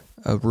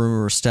a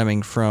rumor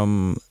stemming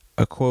from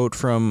a quote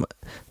from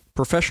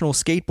professional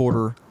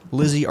skateboarder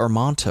Lizzie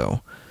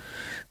Armanto,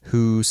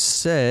 who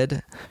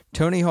said,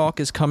 Tony Hawk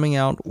is coming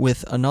out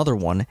with another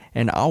one,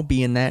 and I'll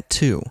be in that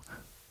too.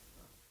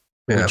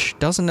 Yeah. Which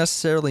doesn't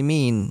necessarily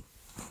mean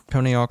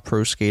Tony Hawk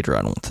Pro Skater,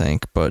 I don't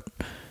think, but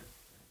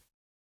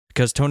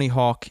because Tony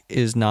Hawk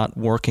is not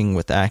working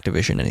with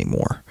Activision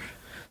anymore.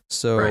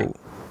 So, Right.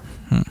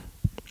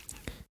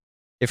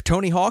 If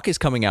Tony Hawk is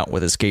coming out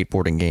with a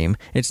skateboarding game,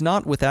 it's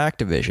not with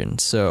Activision.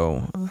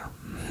 So,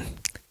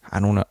 I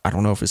don't know. I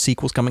don't know if a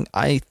sequel's coming.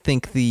 I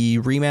think the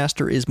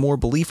remaster is more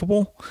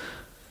believable.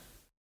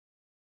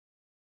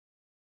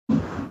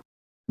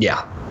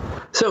 Yeah.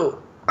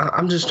 So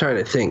I'm just trying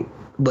to think.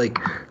 Like,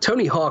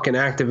 Tony Hawk and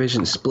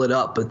Activision split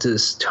up, but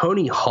does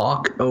Tony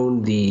Hawk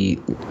own the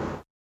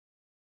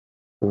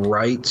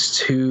rights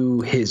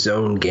to his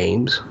own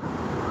games?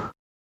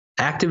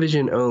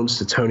 Activision owns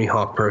the Tony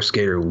Hawk Pro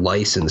Skater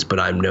license, but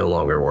I'm no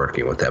longer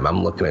working with them.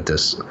 I'm looking at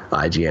this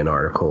IGN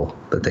article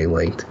that they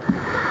linked.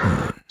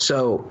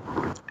 So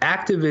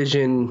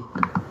Activision.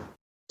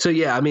 So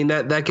yeah, I mean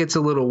that gets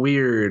a little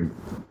weird.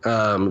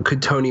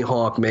 Could Tony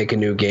Hawk make a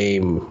new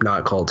game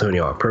not called Tony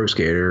Hawk Pro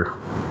Skater?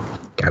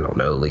 I don't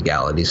know the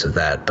legalities of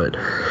that, but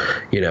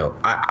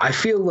I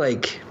feel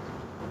like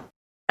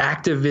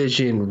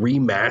Activision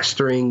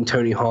remastering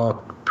Tony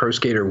Hawk Pro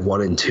Skater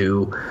 1 and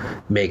 2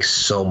 makes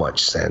so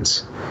much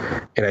sense.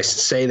 And I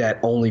say that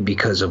only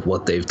because of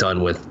what they've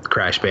done with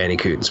Crash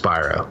Bandicoot and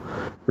Spyro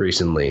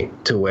recently,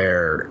 to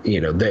where,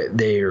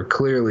 they are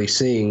clearly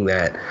seeing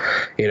that,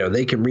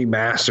 they can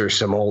remaster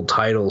some old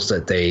titles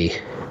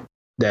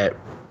that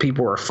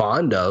people are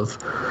fond of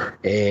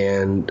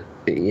and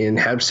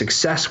have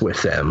success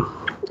with them.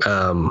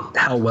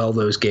 How well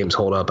those games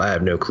hold up, I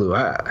have no clue.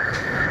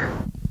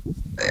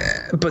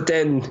 But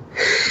then,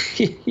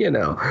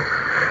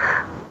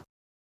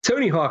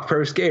 Tony Hawk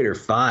Pro Skater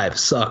 5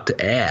 sucked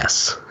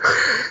ass.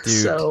 Dude,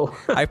 so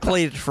I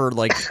played it for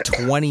like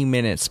 20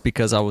 minutes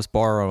because I was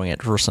borrowing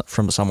it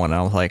from someone. And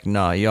I was like,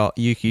 "No,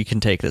 you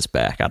can take this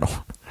back. I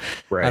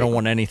don't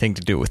want anything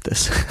to do with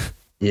this."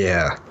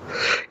 Yeah.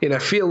 And I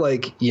feel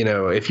like,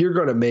 if you're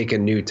going to make a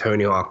new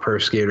Tony Hawk Pro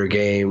Skater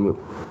game,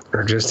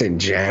 or just in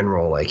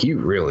general, like, you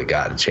really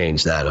got to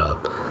change that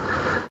up.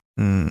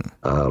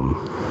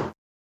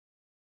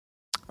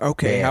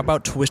 Okay, man. How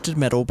about Twisted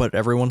Metal, but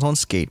everyone's on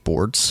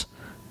skateboards?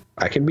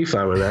 I can be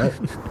fine with that.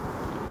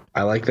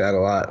 I like that a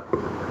lot.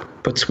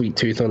 Put Sweet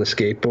Tooth on a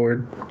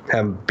skateboard,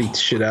 have him beat the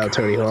shit out of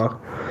Tony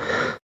Hawk.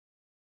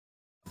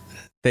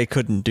 They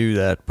couldn't do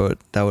that, but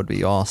that would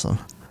be awesome.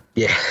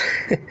 Yeah.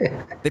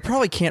 They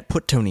probably can't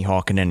put Tony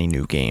Hawk in any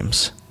new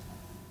games.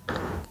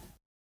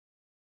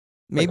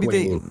 Maybe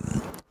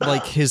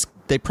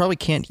they probably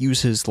can't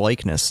use his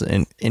likeness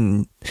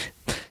in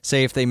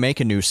say if they make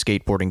a new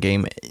skateboarding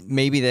game,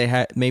 maybe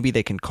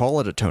they can call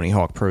it a Tony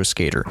Hawk Pro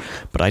Skater,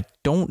 but I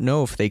don't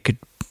know if they could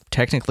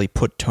technically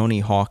put Tony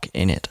Hawk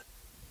in it.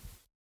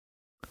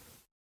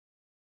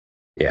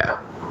 Yeah.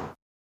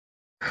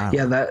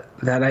 Yeah,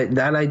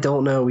 that I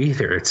don't know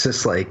either. It's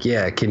just like,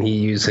 yeah, can he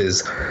use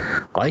his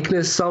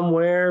likeness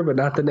somewhere but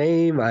not the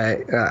name?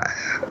 I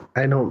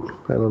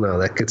don't know.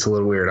 That gets a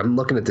little weird. I'm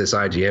looking at this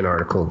IGN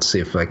article to see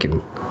if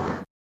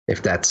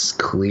that's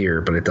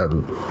clear, but it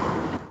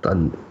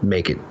doesn't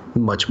make it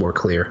much more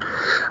clear.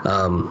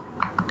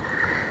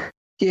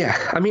 Yeah,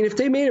 I mean, if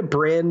they made a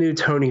brand new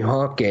Tony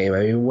Hawk game,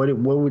 I mean, what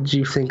would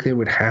you think they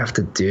would have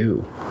to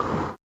do?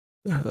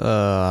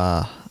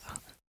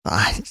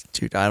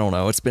 Dude, I don't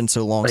know. It's been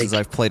so long since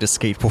I've played a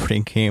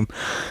skateboarding game.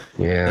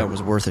 Yeah, that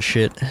was worth a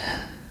shit.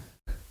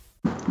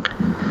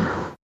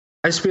 I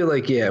just feel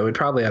like, yeah, it would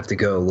probably have to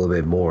go a little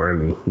bit more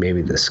in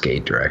maybe the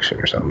skate direction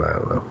or something. I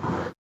don't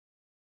know.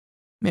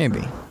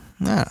 Maybe.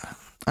 I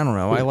don't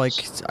know. I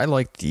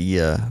like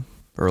the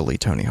early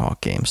Tony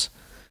Hawk games.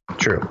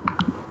 True.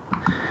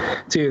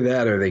 It's either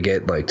that or they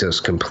get like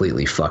just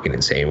completely fucking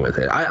insane with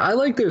it. I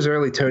like those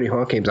early Tony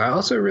Hawk games. I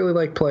also really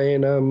like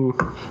playing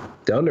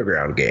the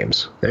Underground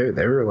games. They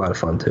were a lot of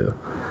fun too.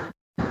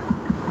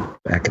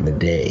 Back in the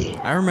day.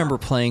 I remember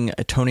playing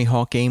a Tony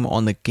Hawk game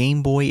on the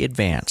Game Boy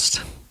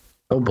Advanced.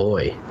 Oh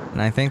boy.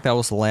 And I think that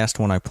was the last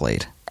one I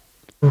played.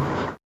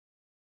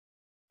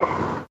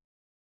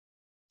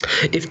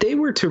 If they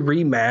were to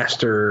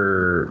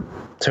remaster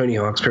Tony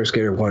Hawk's Pro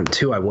Skater 1 and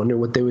 2, I wonder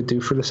what they would do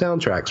for the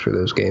soundtracks for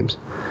those games.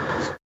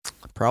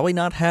 Probably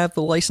not have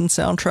the licensed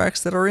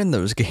soundtracks that are in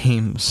those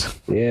games.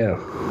 Yeah.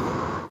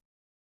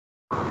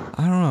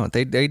 I don't know.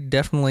 They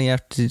definitely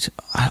have to.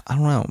 I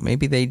don't know.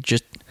 Maybe they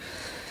just.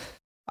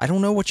 I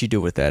don't know what you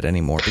do with that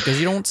anymore because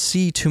you don't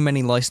see too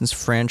many licensed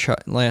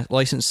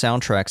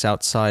soundtracks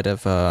outside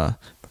of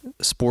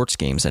sports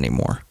games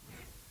anymore.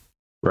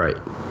 Right.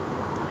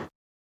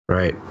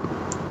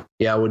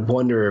 Yeah, I would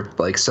wonder if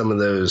like some of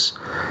those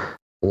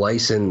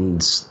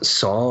licensed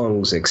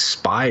songs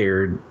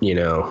expired.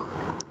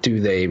 Do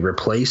they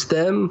replace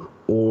them?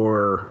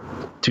 Or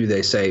do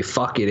they say,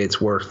 fuck it,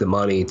 it's worth the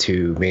money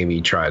to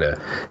maybe try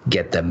to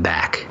get them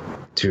back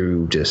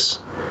to just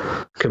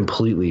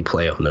completely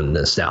play on the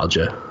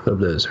nostalgia of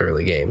those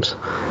early games?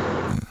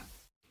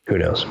 Who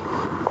knows?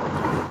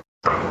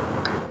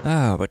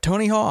 But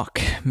Tony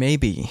Hawk,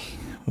 maybe.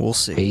 We'll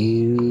see.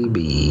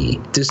 Maybe.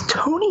 Does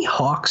Tony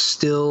Hawk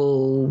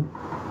still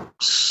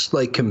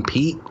like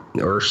compete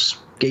or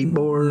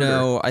skateboard?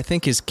 No, I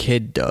think his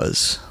kid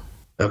does.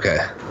 Okay.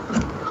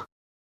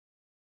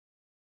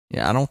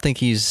 Yeah, I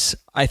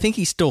think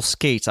he still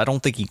skates. I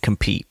don't think he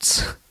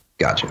competes.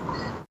 Gotcha.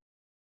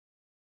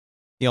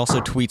 He also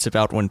tweets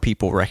about when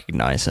people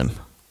recognize him.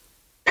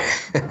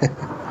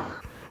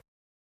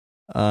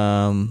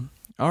 All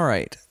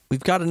right. We've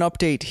got an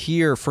update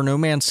here for No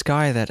Man's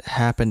Sky that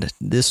happened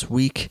this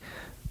week.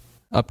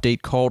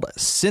 Update called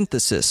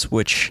Synthesis,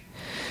 which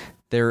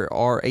there's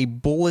a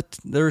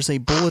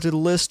bulleted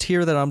list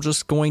here that I'm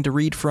just going to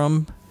read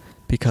from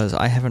because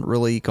I haven't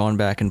really gone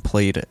back and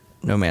played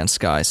No Man's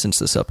Sky since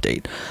this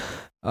update.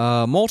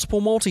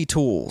 Multiple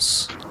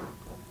multi-tools.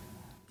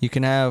 You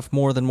can have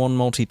more than one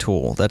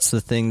multi-tool. That's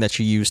the thing that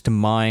you use to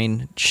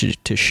mine,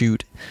 to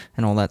shoot,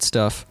 and all that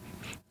stuff.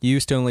 You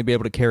used to only be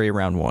able to carry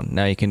around one.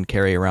 Now you can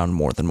carry around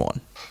more than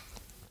one.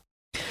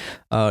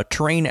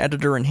 Terrain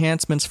editor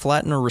enhancements,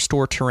 flatten or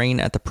restore terrain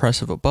at the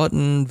press of a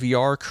button.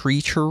 VR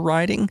creature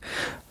riding.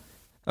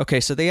 Okay,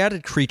 so they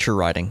added creature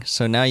riding.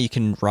 So now you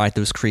can ride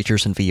those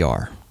creatures in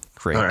VR.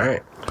 Great. All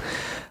right.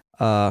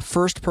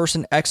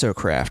 First-person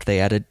exocraft. They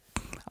added,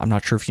 I'm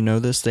not sure if you know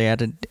this, they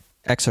added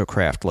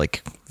exocraft,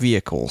 like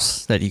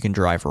vehicles that you can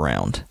drive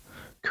around.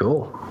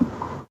 Cool.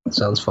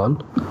 Sounds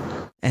fun.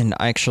 And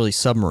actually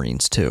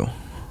submarines, too.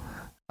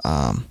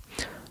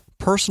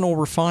 Personal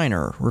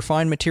refiner.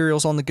 Refine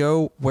materials on the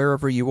go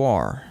wherever you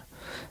are.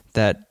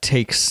 That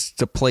takes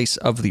the place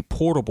of the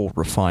portable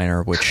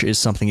refiner, which is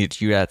something that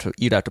you'd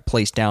have to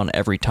place down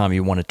every time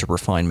you wanted to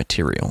refine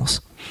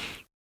materials.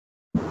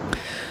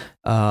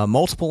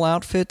 Multiple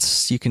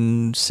outfits. You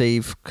can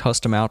save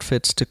custom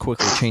outfits to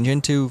quickly change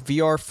into.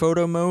 VR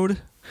photo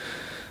mode.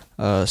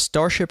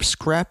 Starship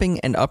scrapping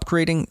and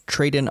upgrading.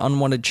 Trade in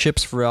unwanted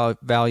ships for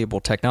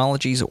valuable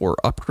technologies or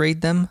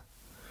upgrade them.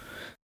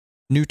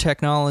 New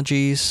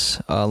technologies,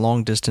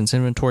 long-distance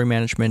inventory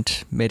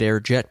management,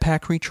 mid-air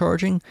jetpack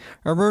recharging,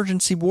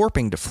 emergency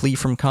warping to flee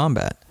from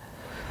combat.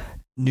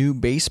 New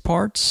base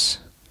parts,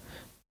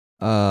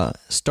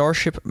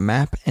 starship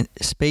map and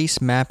space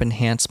map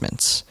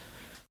enhancements.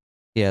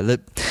 Yeah,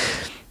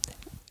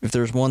 if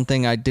there's one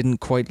thing I didn't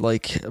quite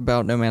like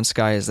about No Man's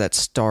Sky is that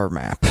star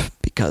map,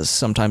 because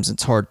sometimes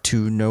it's hard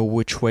to know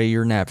which way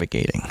you're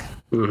navigating.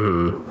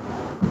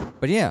 Mm-hmm.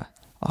 But yeah.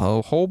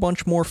 A whole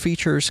bunch more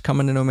features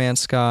coming to No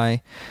Man's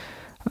Sky.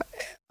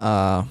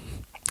 This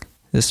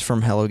is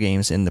from Hello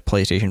Games in the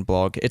PlayStation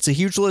blog. It's a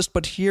huge list,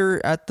 but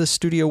here at the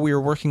studio we are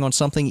working on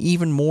something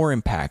even more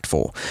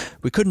impactful.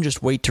 We couldn't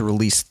just wait to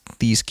release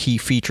these key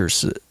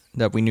features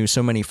that we knew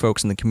so many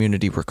folks in the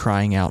community were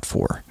crying out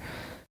for.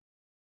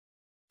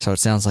 So it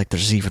sounds like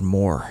there's even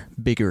more,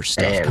 bigger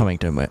stuff coming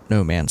to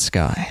No Man's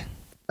Sky.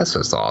 That's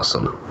just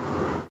awesome.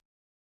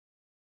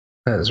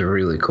 That is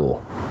really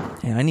cool.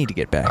 Yeah, I need to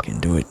get back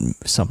into it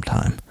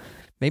sometime.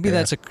 Maybe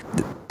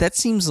that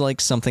seems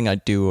like something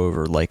I'd do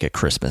over like a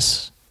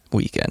Christmas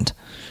weekend.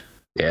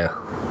 Yeah.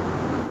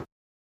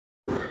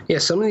 Yeah,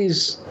 some of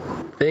these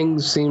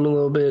things seem a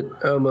little bit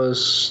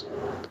almost,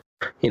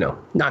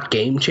 not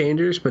game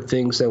changers, but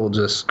things that will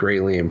just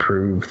greatly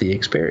improve the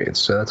experience.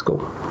 So that's cool.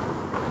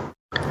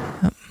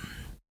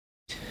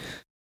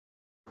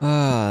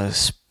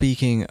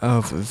 Speaking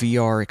of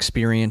VR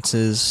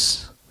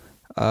experiences,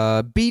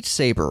 Beat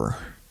Saber.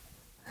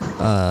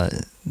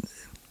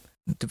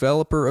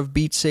 Developer of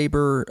Beat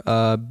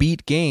Saber,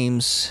 Beat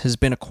Games, has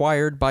been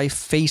acquired by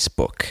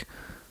Facebook.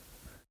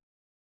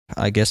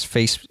 I guess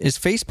is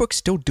Facebook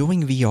still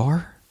doing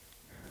VR?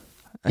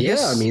 I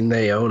guess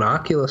they own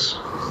Oculus.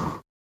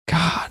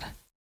 God.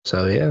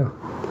 So yeah.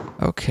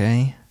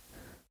 Okay.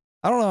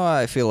 I don't know how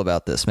I feel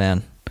about this,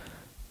 man.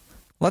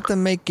 Let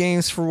them make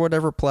games for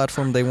whatever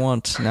platform they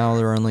want. Now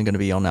they're only going to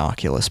be on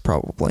Oculus,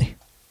 probably.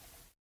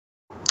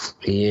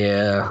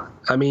 Yeah.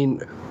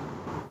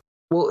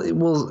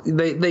 Well,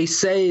 they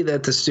say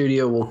that the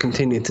studio will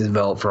continue to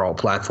develop for all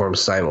platforms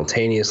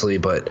simultaneously,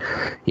 but,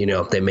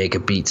 if they make a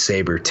Beat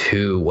Saber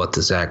 2, what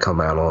does that come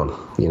out on,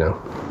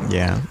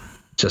 Yeah.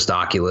 Just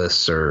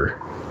Oculus,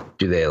 or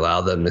do they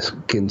allow them to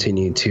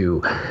continue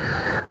to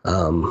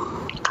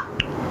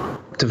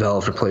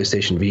develop for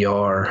PlayStation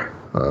VR?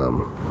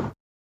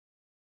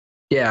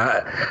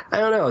 Yeah, I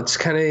don't know. It's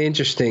kind of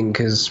interesting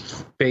because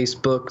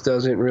Facebook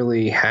doesn't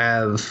really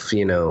have,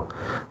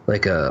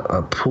 like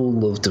a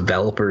pool of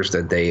developers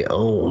that they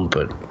own.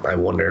 But I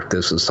wonder if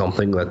this is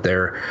something that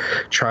they're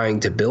trying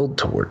to build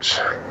towards.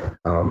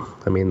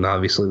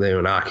 Obviously they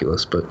own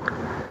Oculus, but,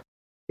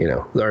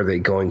 are they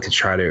going to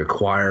try to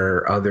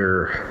acquire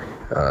other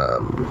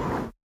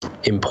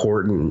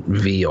important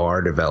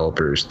VR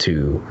developers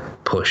to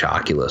push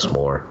Oculus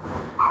more?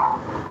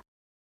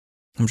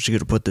 I'm just going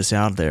to put this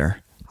out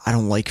there. I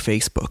don't like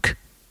Facebook.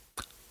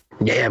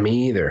 Yeah,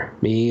 me either.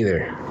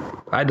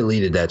 I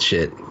deleted that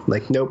shit.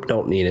 Like, nope,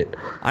 don't need it.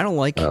 I don't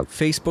like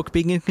Facebook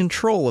being in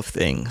control of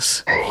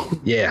things.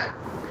 Yeah.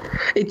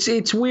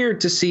 It's weird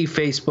to see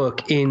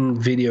Facebook in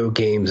video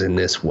games in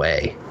this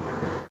way.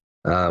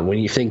 When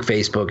you think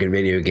Facebook and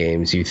video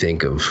games, you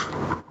think of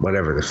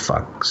whatever the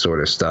fuck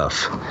sort of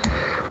stuff.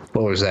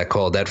 What was that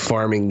called? That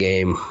farming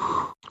game,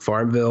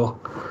 Farmville?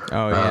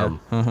 Oh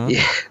yeah.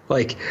 Yeah,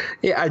 like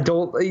I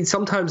don't.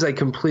 Sometimes I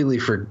completely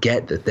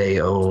forget that they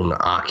own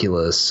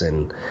Oculus,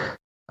 and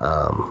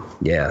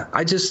yeah,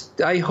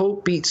 I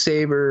hope Beat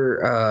Saber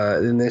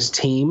and this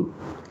team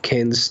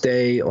can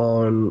stay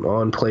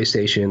on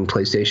PlayStation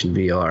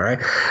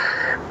VR.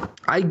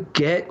 I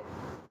get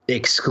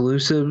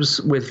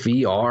exclusives with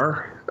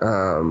VR.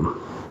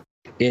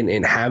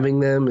 In having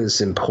them is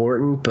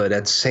important, but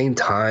at the same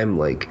time,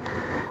 like,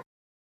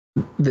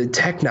 the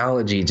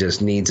technology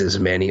just needs as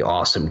many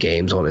awesome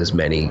games on as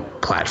many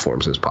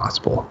platforms as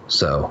possible.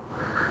 So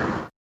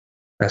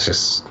that's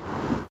just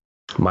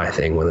my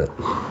thing with it.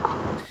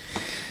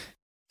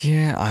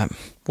 Yeah,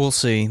 we'll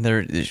see.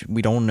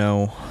 We don't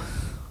know.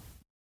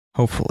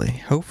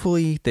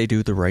 Hopefully they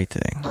do the right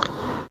thing.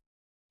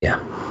 Yeah.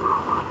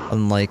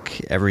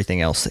 Unlike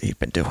everything else that you've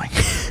been doing.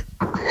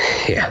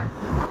 Yeah.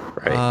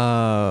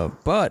 Right.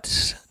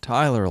 But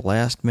Tyler,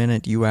 last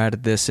minute you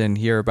added this in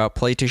here about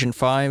PlayStation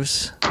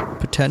 5's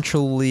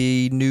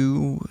potentially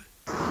new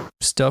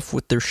stuff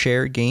with their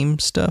shared game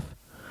stuff.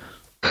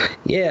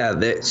 Yeah,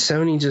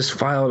 Sony just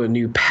filed a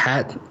new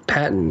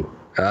patent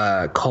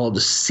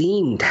called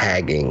scene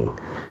tagging,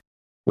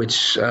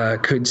 which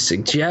could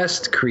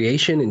suggest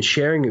creation and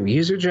sharing of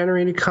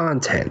user-generated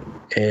content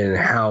and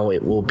how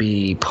it will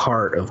be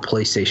part of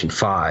PlayStation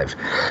 5.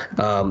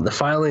 The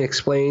filing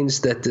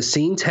explains that the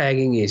scene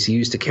tagging is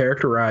used to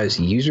characterize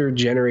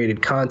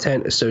user-generated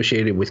content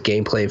associated with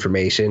gameplay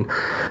information.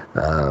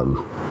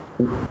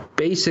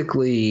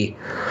 Basically,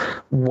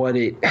 what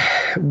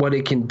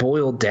it can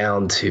boil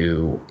down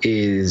to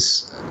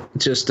is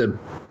just a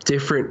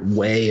different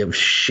way of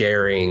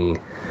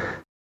sharing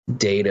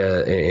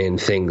data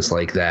and things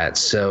like that.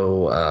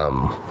 So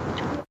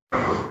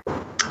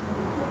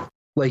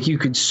like, you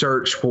could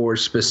search for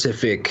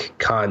specific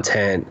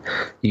content.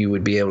 You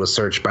would be able to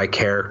search by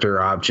character,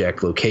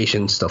 object,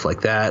 location, stuff like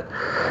that.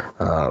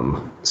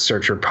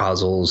 Search for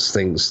puzzles,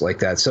 things like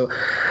that. So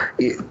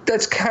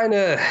that's kind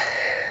of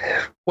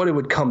what it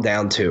would come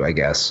down to, I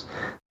guess.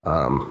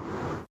 I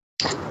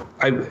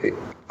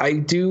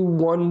do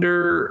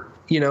wonder,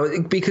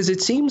 because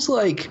it seems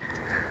like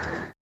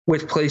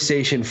with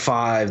PlayStation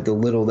 5, the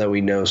little that we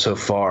know so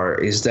far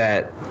is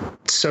that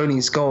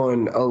Sony's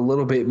going a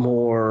little bit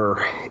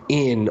more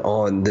in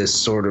on this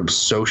sort of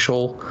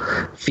social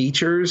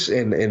features,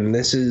 and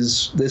this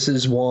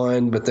is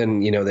one. But then,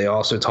 they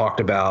also talked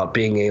about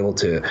being able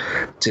to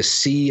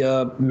see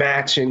a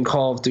match in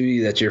Call of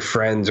Duty that your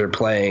friends are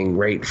playing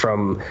right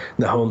from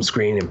the home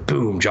screen, and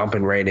boom,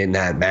 jumping right in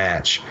that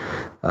match.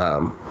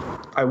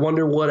 I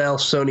wonder what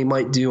else Sony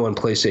might do on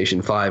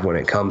PlayStation 5 when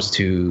it comes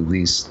to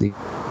these.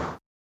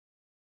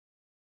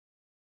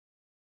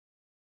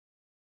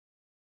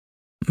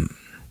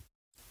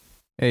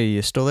 Hey,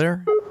 you still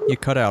there? You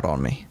cut out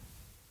on me.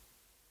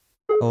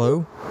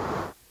 Hello?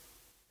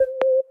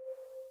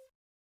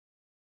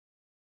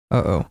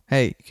 Uh-oh.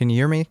 Hey, can you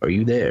hear me? Are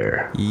you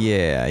there?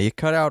 Yeah, you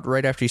cut out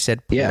right after you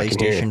said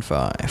PlayStation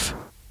 5.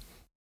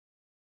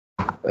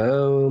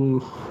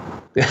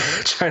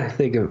 Trying to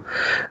think of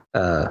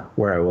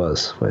where I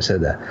was when I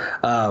said that.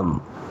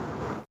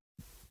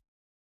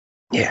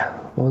 Yeah,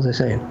 what was I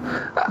saying?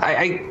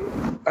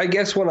 I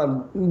guess what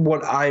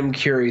I'm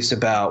curious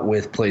about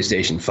with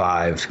PlayStation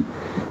 5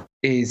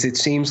 is it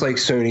seems like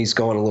Sony's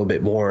going a little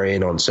bit more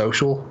in on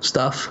social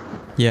stuff.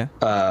 Yeah.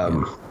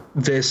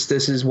 This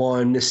is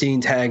one, the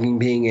scene tagging,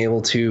 being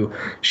able to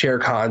share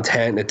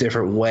content in a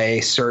different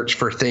way, search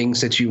for things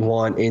that you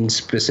want in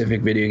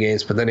specific video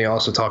games. But then he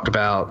also talked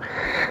about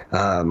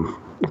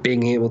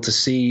being able to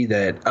see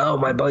that, oh,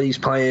 my buddy's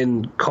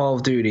playing Call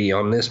of Duty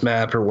on this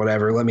map or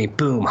whatever. Let me,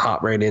 boom,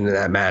 hop right into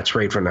that match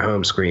right from the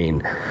home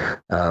screen.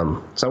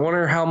 So I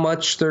wonder how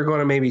much they're going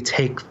to maybe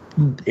take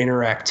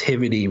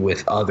interactivity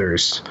with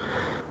others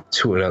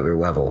to another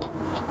level.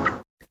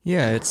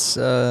 Yeah, it's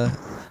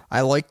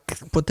I like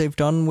what they've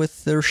done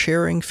with their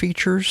sharing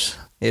features.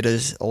 It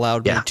has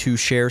allowed me to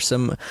share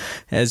some,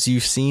 as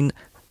you've seen,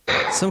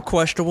 some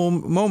questionable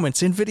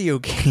moments in video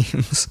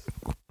games.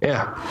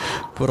 Yeah.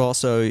 But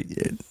also,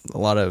 a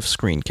lot of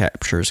screen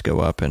captures go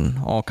up and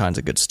all kinds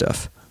of good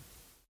stuff.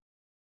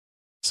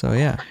 So,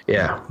 yeah.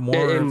 Yeah.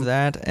 More of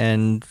that,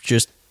 and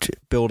just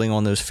building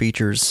on those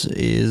features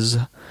is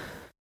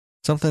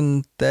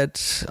something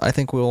that I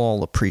think we'll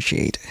all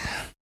appreciate.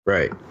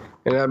 Right.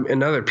 And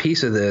another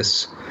piece of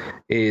this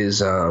is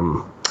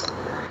the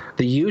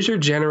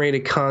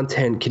user-generated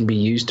content can be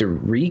used to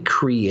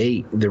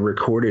recreate the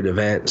recorded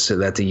event so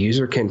that the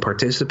user can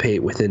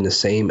participate within the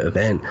same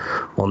event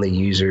on the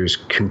user's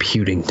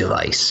computing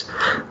device.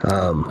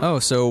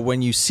 So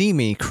when you see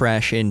me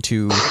crash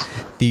into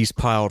these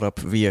piled-up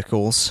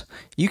vehicles,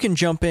 you can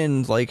jump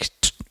in like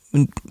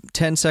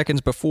 10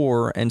 seconds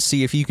before and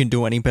see if you can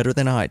do any better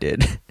than I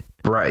did.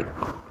 Right.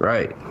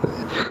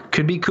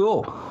 Could be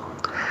cool.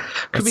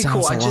 Could be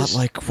cool. Sounds a lot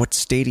like what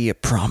Stadia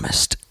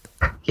promised.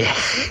 Yeah.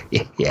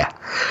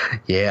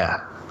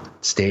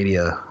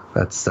 Stadia.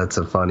 That's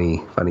a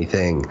funny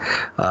thing.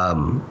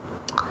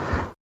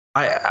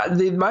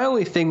 My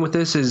only thing with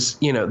this is,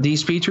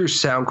 these features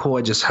sound cool.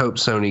 I just hope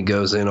Sony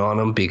goes in on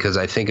them, because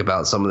I think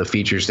about some of the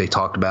features they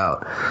talked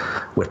about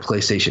with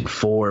PlayStation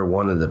 4.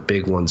 One of the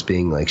big ones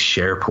being like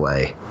share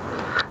play.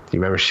 Do you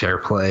remember share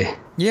play?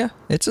 Yeah,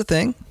 it's a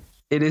thing.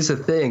 It is a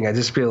thing. I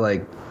just feel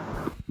like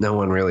no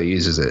one really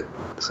uses it.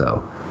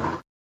 So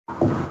I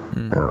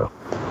don't know.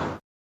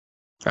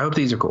 I hope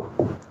these are cool.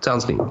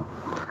 Sounds neat.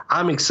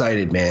 I'm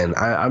excited, man.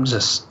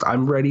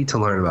 I'm ready to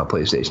learn about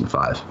PlayStation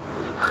 5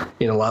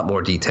 in a lot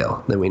more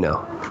detail than we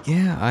know.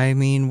 Yeah, I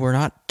mean, we're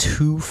not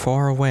too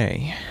far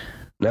away.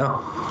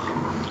 No.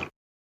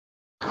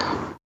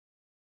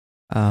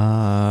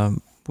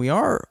 We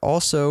are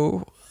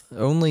also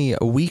only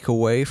a week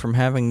away from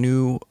having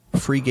new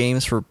free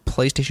games for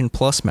PlayStation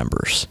Plus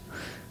members.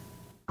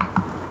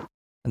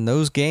 And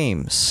those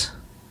games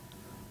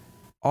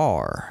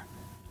are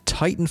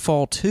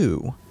Titanfall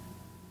 2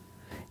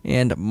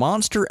 and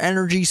Monster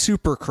Energy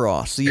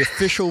Supercross, the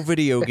official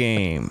video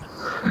game.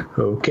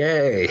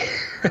 Okay.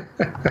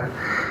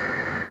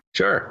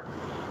 Sure.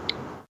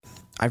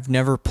 I've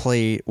never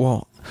played...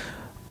 Well,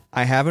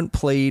 I haven't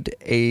played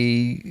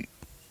a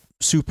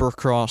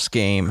Supercross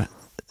game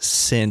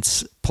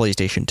since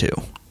PlayStation 2.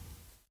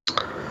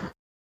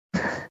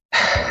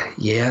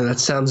 Yeah, that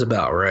sounds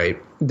about right.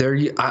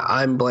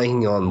 I'm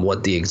blanking on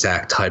what the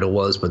exact title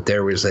was, but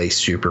there was a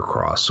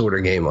Supercross sort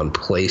of game on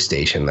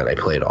PlayStation that I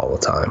played all the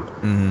time.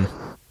 Mm-hmm.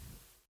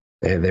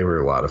 They were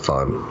a lot of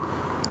fun.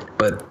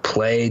 But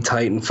play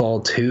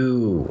Titanfall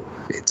 2.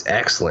 It's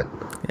excellent.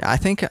 Yeah, I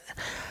think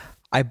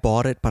I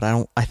bought it, but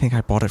I think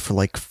I bought it for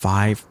like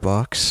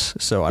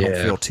 $5, so I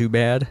don't feel too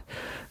bad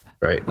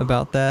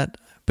about that.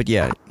 But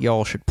yeah,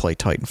 y'all should play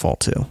Titanfall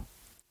 2.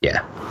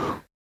 Yeah.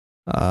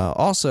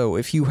 Also,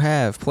 if you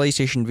have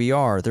PlayStation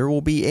VR, there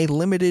will be a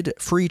limited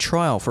free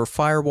trial for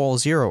Firewall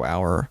 0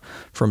 Hour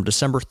from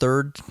December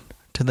 3rd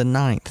to the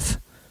 9th.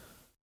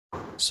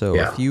 So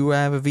if you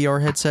have a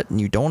VR headset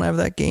and you don't have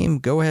that game,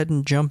 go ahead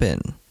and jump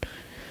in.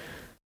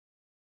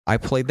 I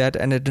played that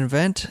at an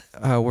event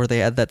where they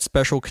had that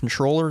special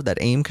controller, that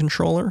aim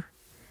controller,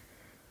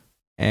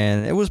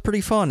 and it was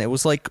pretty fun. It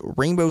was like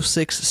Rainbow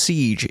Six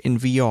Siege in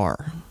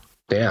VR.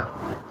 Yeah,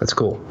 that's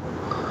cool.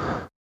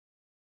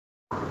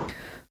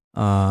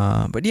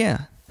 But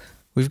yeah,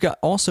 we've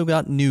also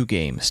got new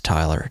games,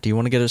 Tyler. Do you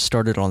want to get us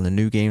started on the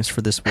new games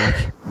for this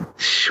week?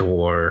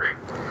 Sure.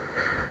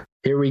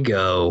 Here we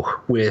go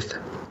with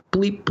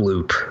Bleep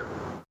Bloop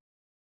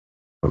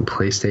on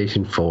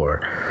PlayStation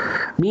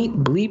 4. Meet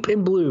Bleep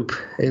and Bloop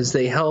as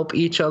they help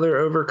each other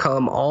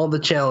overcome all the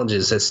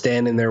challenges that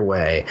stand in their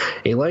way.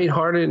 A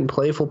lighthearted and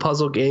playful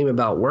puzzle game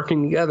about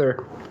working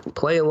together,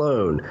 play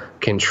alone,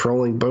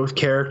 controlling both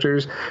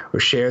characters, or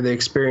share the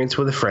experience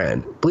with a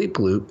friend. Bleep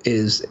Bloop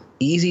is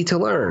easy to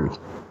learn,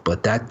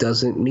 but that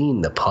doesn't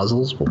mean the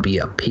puzzles will be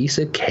a piece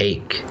of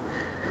cake.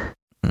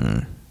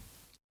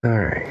 All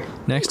right.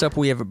 Next up,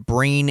 we have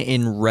Brain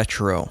in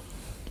Retro.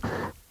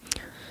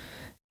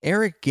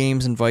 Eric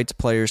Games invites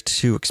players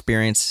to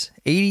experience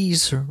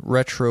 80s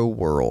retro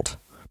world.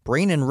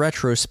 Brain in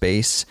Retro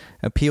Space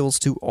appeals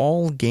to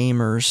all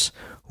gamers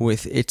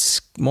with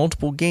its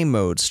multiple game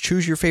modes.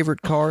 Choose your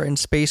favorite car and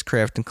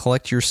spacecraft and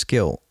collect your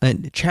skill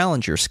and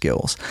challenge your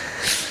skills.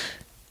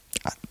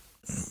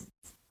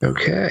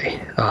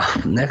 Okay.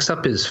 Next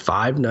up is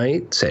Five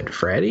Nights at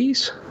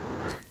Freddy's.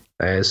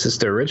 Is this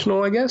the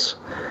original, I guess?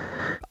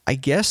 I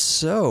guess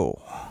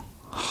so.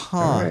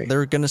 Right.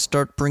 They're going to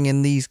start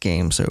bringing these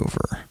games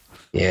over.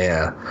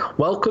 Yeah.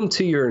 Welcome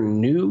to your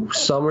new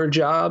summer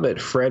job at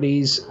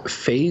Freddy's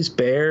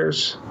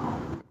Fazbear's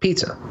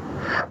Pizza.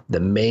 The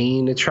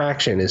main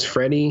attraction is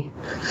Freddy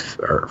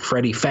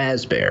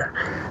Fazbear,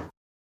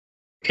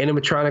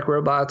 animatronic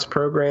robots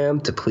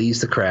programmed to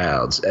please the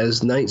crowds.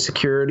 As night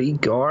security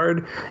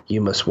guard, you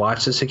must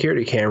watch the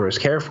security cameras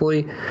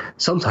carefully.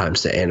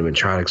 Sometimes the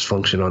animatronics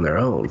function on their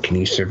own. Can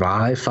you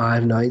survive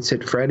 5 Nights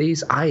at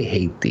Freddy's? I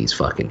hate these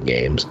fucking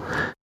games.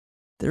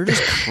 They're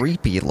just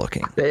creepy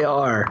looking. They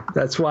are.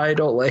 That's why I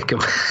don't like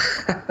them.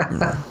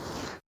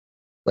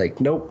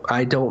 Like, nope,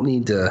 I don't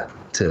need to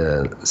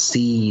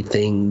see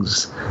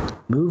things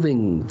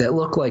moving that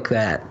look like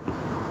that.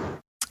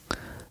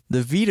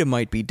 The Vita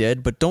might be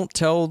dead, but don't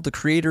tell the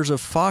creators of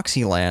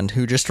Foxyland,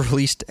 who just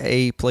released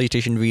a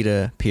PlayStation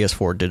Vita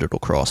PS4 digital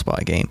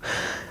cross-buy game.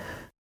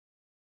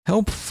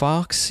 Help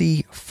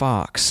Foxy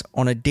Fox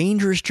on a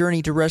dangerous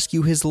journey to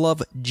rescue his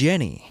love,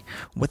 Jenny.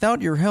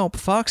 Without your help,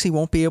 Foxy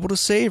won't be able to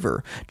save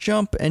her.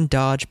 Jump and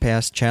dodge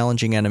past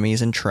challenging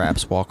enemies and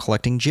traps while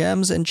collecting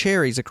gems and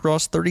cherries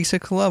across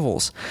 36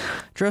 levels.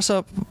 Dress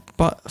up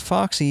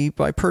Foxy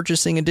by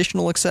purchasing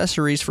additional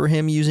accessories for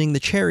him using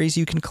the cherries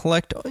you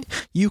collect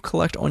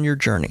on your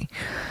journey.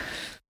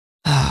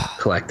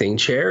 Collecting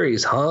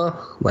cherries, huh?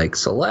 Like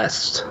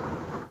Celeste.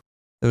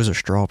 Those are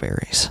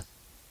strawberries.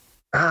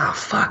 Ah,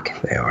 fuck.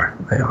 They are.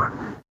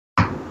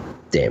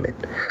 Damn it.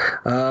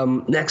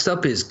 Next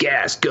up is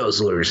Gas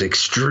Guzzlers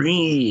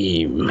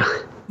Extreme.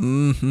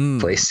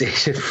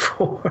 PlayStation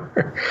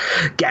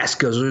 4. Gas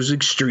Guzzlers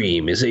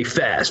Extreme is a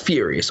fast,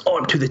 furious,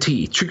 armed to the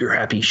teeth,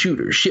 trigger-happy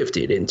shooter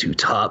shifted into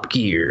top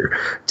gear.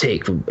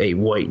 Take a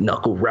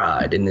white-knuckle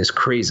ride in this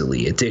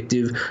crazily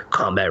addictive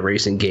combat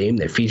racing game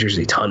that features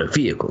a ton of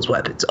vehicles,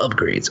 weapons,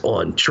 upgrades,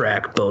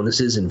 on-track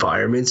bonuses,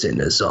 environments,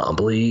 and a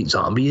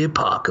zombie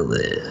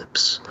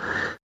apocalypse.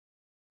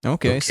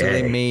 Okay, so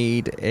they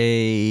made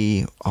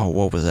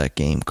what was that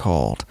game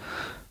called?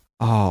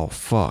 Oh,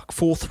 fuck.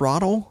 Full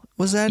Throttle?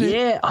 Was that it?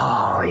 Yeah.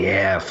 Oh,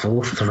 yeah.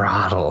 Full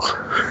Throttle.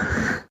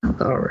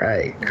 All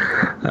right.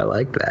 I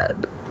like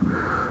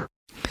that.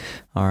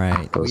 All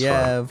right. We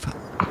have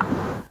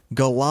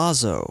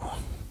Golazo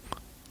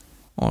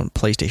on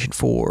PlayStation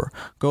 4.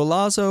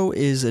 Golazo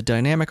is a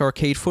dynamic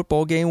arcade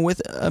football game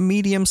with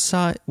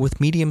medium-sized.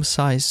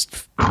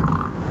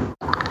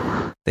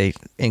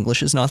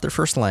 English is not their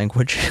first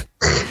language.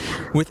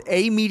 With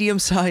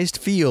medium-sized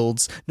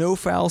fields, no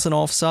fouls and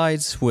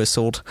offsides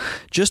whistled,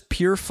 just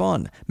pure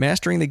fun.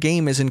 Mastering the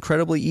game is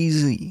incredibly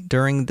easy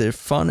during the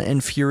fun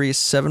and furious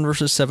 7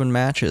 vs 7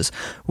 matches.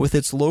 With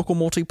its local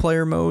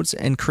multiplayer modes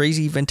and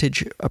crazy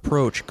vintage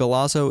approach,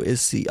 Golazo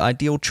is the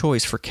ideal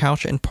choice for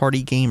couch and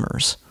party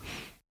gamers.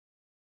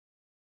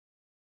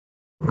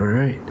 All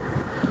right.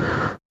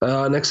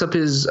 Next up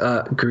is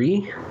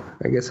Gree.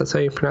 I guess that's how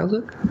you pronounce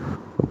it.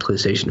 On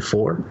PlayStation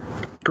 4.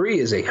 Gree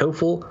is a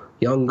hopeful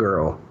young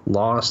girl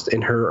lost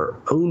in her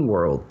own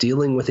world,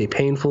 dealing with a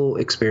painful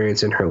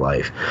experience in her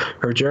life.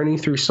 Her journey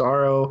through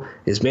sorrow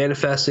is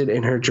manifested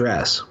in her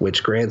dress,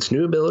 which grants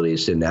new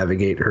abilities to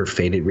navigate her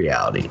fated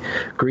reality.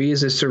 Gree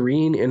is a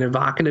serene and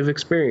evocative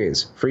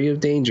experience, free of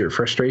danger,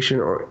 frustration,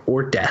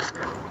 or death.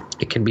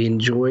 It can be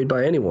enjoyed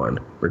by anyone,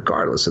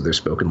 regardless of their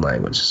spoken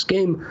language. This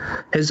game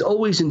has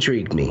always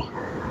intrigued me.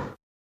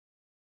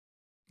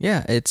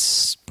 Yeah,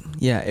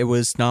 it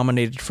was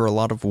nominated for a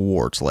lot of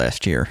awards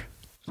last year.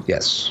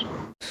 Yes.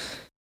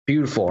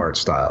 Beautiful art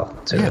style,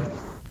 too. Yeah.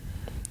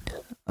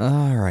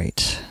 All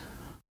right.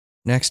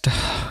 Next.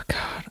 Oh,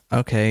 God.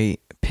 Okay.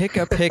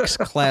 Pick-a-Pix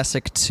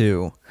Classic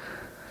 2.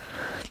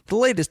 The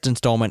latest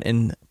installment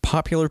in the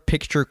popular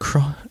picture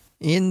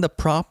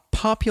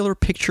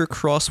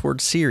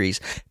crossword series.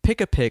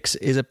 Pick-a-Pix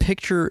is a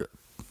picture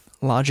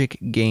logic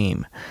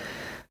game,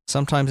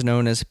 sometimes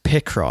known as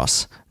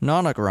Picross,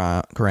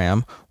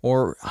 Nonogram,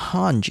 or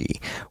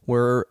Hanji,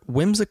 where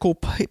whimsical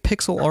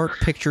pixel art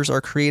pictures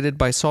are created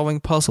by solving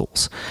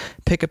puzzles.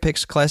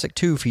 Pick-a-Pix Classic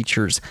 2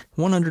 features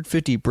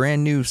 150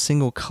 brand new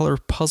single-color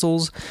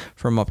puzzles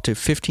from up to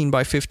 15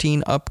 by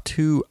 15 up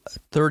to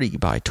 30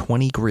 by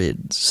 20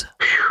 grids.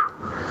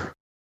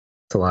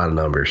 It's a lot of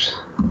numbers.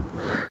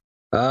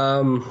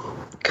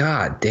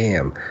 God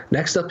damn.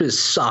 Next up is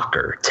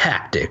Soccer,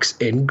 Tactics,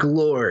 and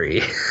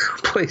Glory.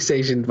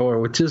 PlayStation 4,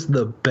 which is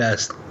the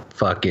best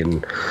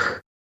fucking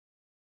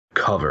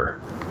cover.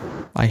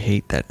 I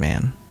hate that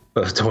man.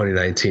 Of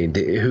 2019.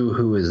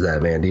 Who is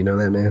that man? Do you know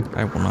that man?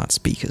 I will not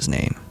speak his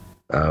name.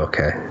 Oh,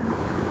 okay.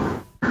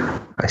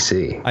 I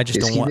see. I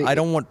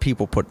don't want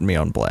people putting me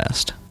on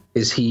blast.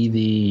 Is he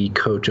the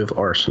coach of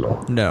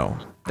Arsenal? No.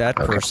 That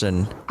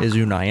person is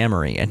Unai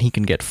Emery, and he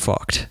can get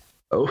fucked.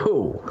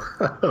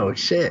 Oh,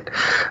 shit.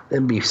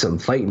 There'd be some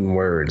fighting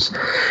words.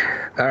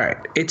 All right.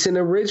 It's an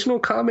original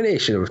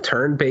combination of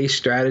turn-based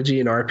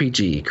strategy and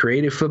RPG.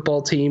 Create a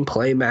football team,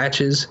 play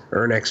matches,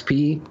 earn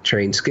XP,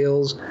 train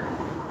skills,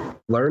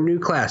 learn new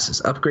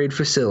classes, upgrade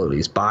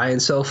facilities, buy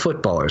and sell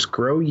footballers,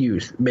 grow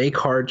youth, make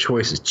hard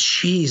choices.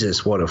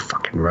 Jesus, what a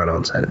fucking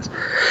run-on sentence.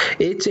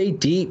 It's a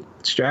deep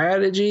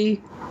strategy.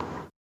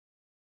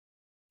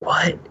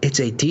 What?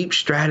 It's a deep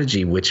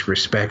strategy which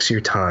respects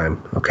your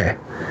time. Okay.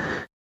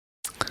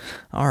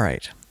 All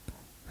right.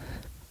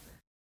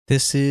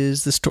 This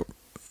is the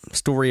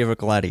story of a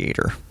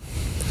gladiator.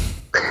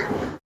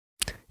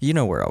 You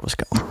know where I was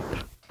going.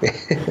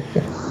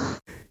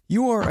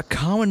 You are a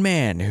common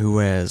man who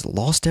has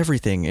lost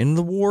everything in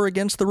the war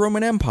against the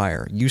Roman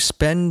Empire. You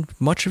spend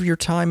much of your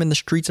time in the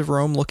streets of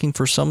Rome looking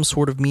for some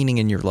sort of meaning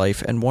in your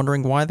life and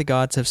wondering why the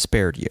gods have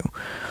spared you.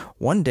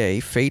 One day,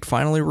 fate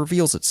finally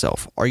reveals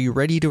itself. Are you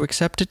ready to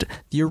accept it?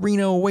 The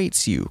arena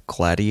awaits you,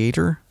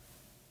 gladiator.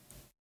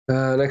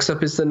 Next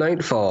up is the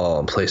Nightfall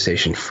on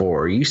PlayStation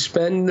 4. You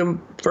spend the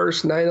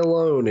first night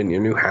alone in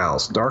your new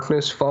house.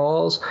 Darkness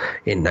falls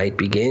and night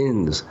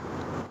begins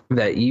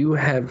that you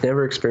have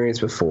never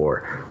experienced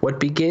before. What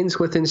begins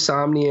with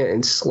insomnia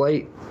and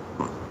slight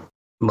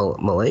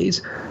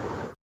malaise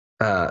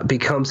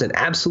becomes an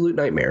absolute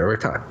nightmare over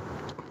time.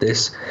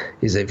 This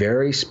is a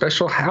very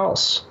special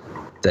house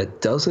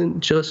that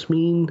doesn't just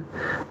mean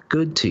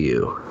good to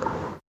you.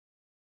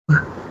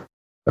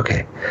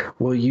 Okay,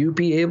 will you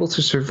be able to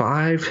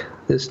survive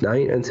this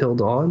night until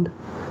dawn?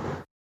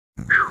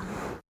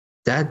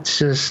 That's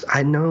just,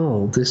 I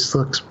know, this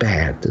looks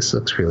bad. This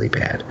looks really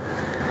bad.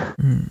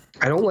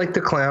 I don't like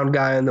the clown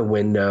guy in the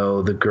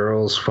window. The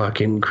girl's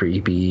fucking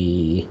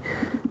creepy.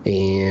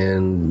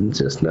 And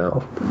just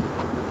no.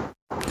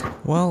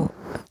 Well,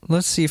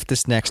 let's see if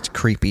this next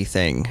creepy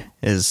thing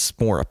is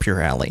more up your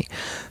alley.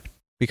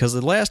 because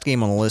the last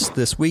game on the list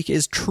this week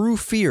is True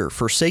Fear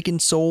Forsaken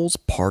Souls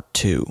Part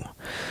 2.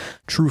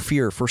 True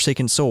Fear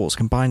Forsaken Souls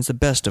combines the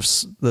best of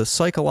the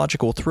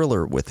psychological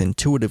thriller with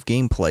intuitive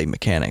gameplay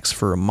mechanics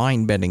for a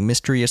mind-bending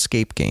mystery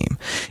escape game.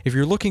 If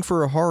you're looking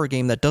for a horror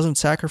game that doesn't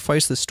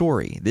sacrifice the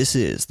story, this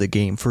is the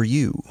game for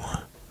you.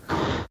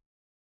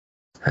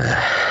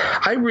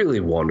 I really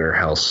wonder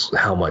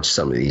how much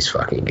some of these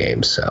fucking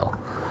games sell.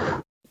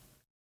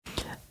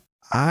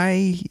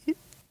 I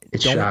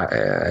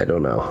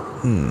don't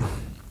know.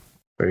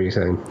 What are you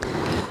saying?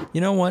 You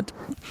know what?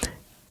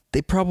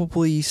 They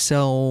probably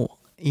sell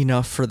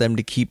enough for them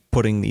to keep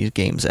putting these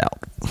games out.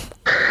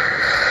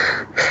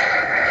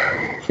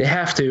 They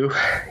have to,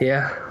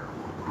 yeah.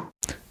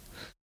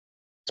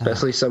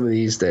 Especially some of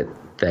these that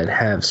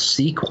have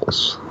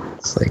sequels.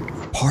 It's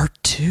like Part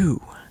 2.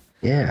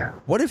 Yeah.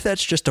 What if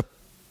that's just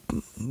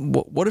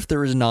what if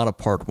there is not a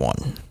part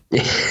 1?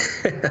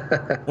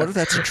 What if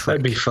that's a trick?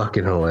 That'd be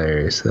fucking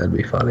hilarious. That'd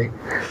be funny.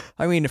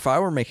 I mean, if I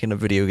were making a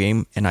video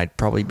game, and I'd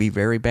probably be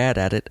very bad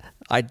at it,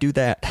 I'd do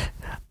that.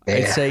 Yeah.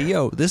 I'd say,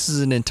 yo, this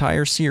is an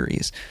entire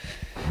series.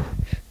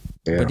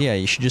 Yeah. But yeah,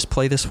 you should just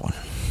play this one.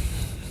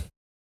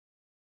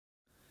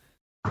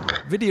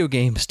 Video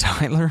games,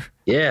 Tyler.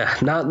 Yeah,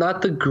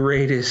 not the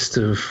greatest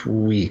of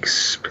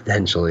weeks,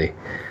 potentially.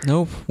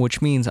 Nope,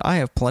 which means I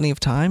have plenty of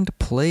time to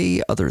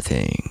play other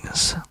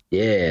things.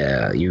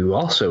 Yeah, you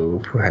also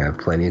have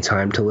plenty of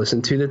time to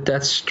listen to the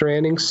Death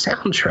Stranding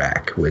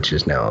soundtrack, which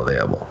is now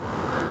available.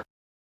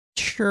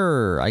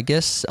 Sure, I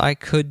guess I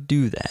could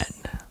do that.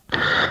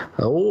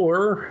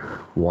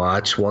 Or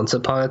watch Once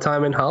Upon a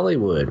Time in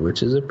Hollywood,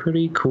 which is a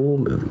pretty cool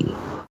movie.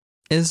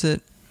 Is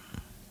it?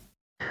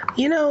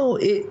 You know,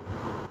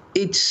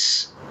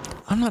 it's...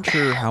 I'm not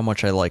sure how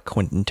much I like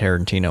Quentin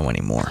Tarantino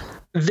anymore.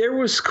 There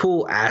was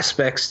cool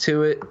aspects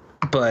to it,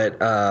 but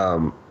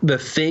the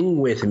thing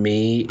with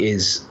me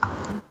is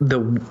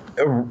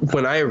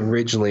when I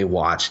originally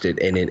watched it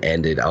and it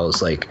ended, I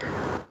was like,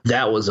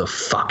 that was a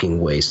fucking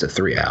waste of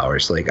 3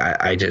 hours. Like,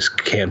 I just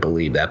can't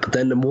believe that. But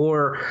then the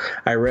more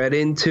I read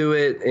into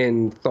it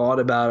and thought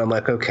about it, I'm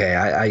like, okay,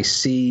 I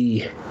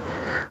see...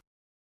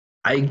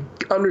 I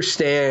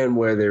understand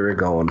where they were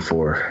going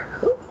for,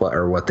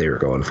 what they were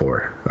going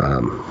for.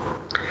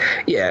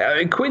 Yeah, I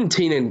mean,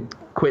 Quentin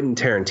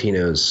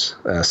Tarantino's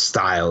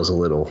style is a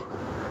little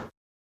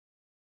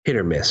hit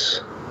or miss,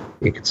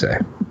 you could say.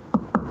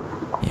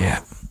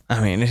 Yeah,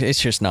 I mean,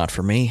 it's just not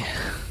for me.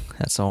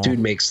 That's all. Dude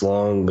makes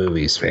long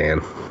movies,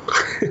 man.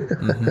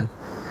 Mm-hmm.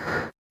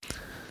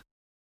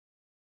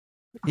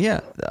 Yeah,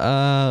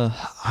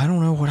 I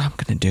don't know what I'm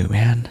gonna do,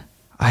 man.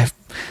 I've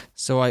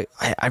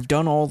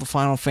done all the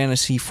Final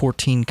Fantasy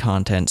 14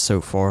 content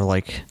so far,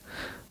 like,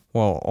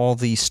 well, all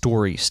the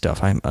story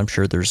stuff. I'm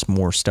sure there's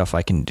more stuff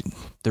I can do.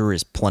 There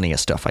is plenty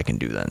of stuff I can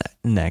do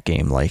in that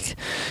game, like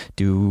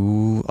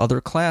do other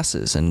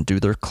classes and do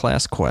their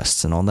class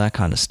quests and all that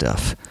kind of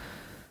stuff.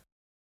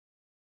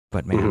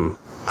 But man,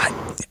 I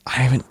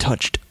haven't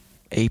touched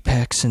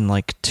Apex in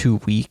like 2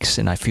 weeks,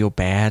 and I feel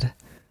bad.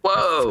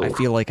 Whoa! I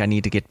feel like I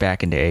need to get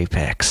back into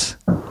Apex.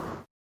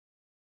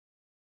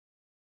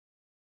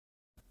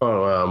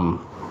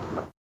 Oh,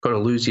 gonna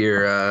lose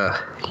your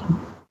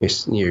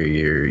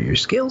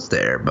skills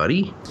there,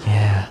 buddy.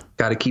 Yeah,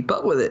 gotta keep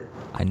up with it.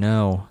 I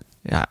know.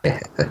 Yeah.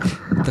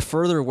 The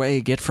further away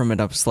you get from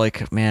it, I was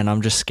like, man,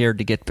 I'm just scared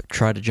to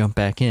try to jump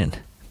back in.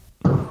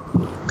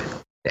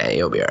 Yeah,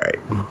 you'll be all right.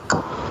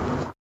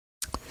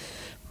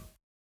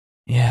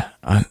 Yeah,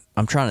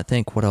 I'm trying to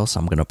think what else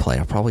I'm gonna play.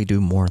 I'll probably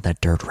do more of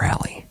that Dirt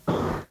Rally.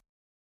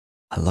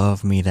 I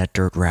love me that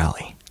Dirt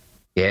Rally.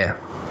 Yeah.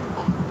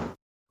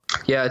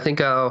 Yeah, I think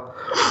I'll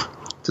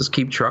just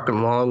keep trucking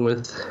along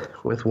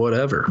with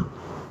whatever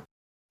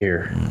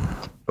here.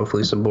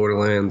 Hopefully some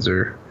Borderlands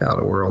or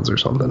Outer Worlds or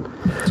something.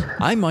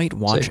 I might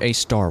watch a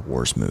Star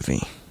Wars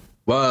movie.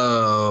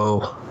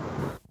 Whoa.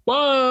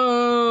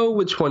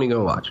 Which one are you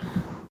gonna watch?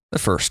 The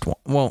first one.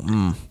 Well,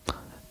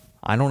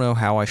 I don't know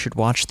how I should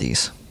watch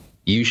these.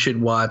 You should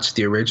watch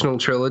the original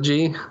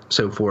trilogy.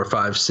 So 4,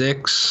 5,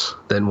 6,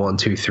 then 1,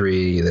 2,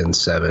 3, then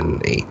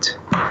 7, 8.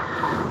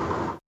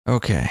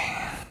 Okay.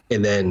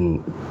 And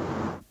then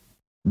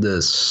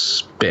the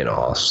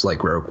spin-offs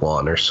like Rogue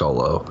One or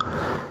Solo.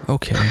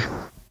 Okay.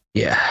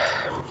 Yeah.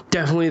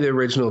 Definitely the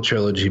original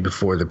trilogy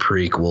before the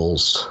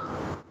prequels,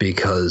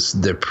 because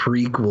the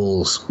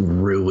prequels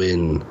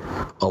ruin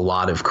a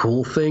lot of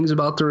cool things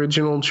about the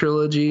original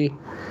trilogy,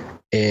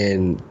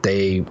 and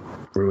they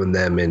ruin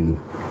them in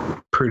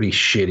pretty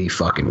shitty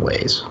fucking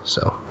ways.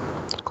 So,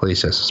 at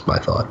least that's my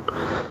thought.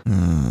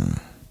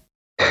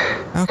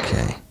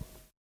 Okay.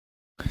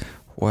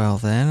 Well,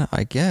 then,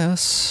 I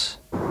guess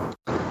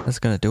that's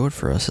going to do it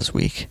for us this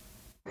week.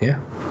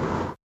 Yeah.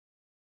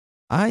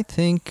 I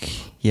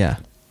think, yeah.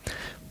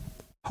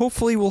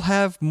 Hopefully we'll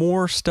have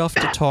more stuff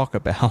to talk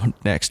about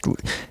next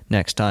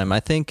time. I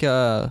think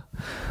the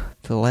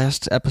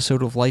last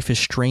episode of Life is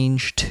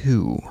Strange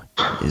 2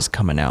 is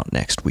coming out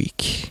next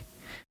week.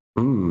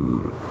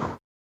 So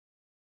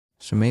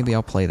maybe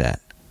I'll play that.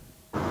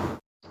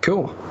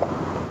 Cool.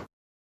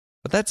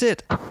 But that's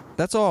it.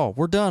 That's all.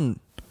 We're done.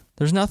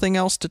 There's nothing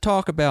else to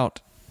talk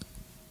about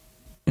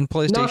in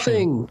PlayStation.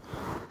 Nothing.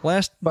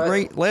 Last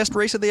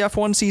race of the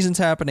F1 season's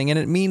happening, and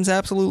it means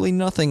absolutely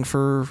nothing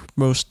for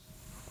most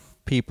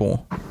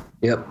people.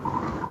 Yep.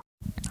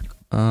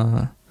 It's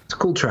a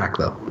cool track,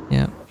 though.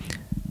 Yeah.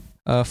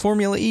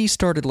 Formula E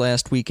started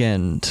last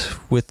weekend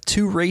with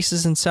 2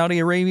 races in Saudi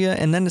Arabia,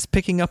 and then it's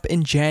picking up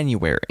in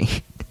January.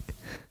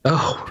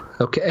 Oh,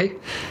 okay.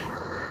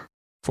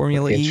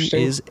 Formula E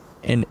is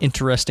an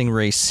interesting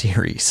race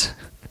series.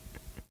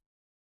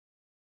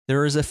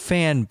 There is a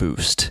fan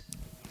boost.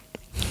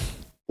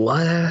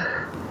 What?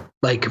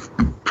 Like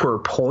for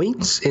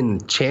points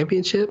in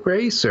championship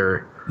race,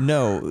 or?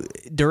 No,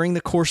 during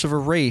the course of a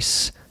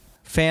race,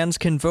 fans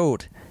can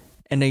vote,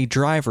 and a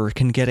driver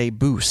can get a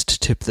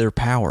boost to their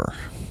power.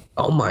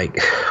 Oh my,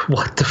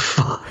 what the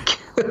fuck?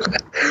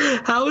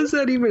 How is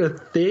that even a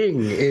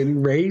thing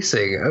in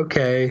racing?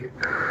 Okay.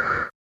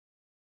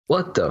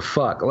 What the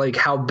fuck? Like,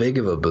 how big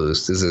of a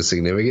boost? Is it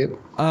significant?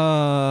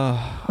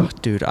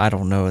 Dude, I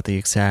don't know what the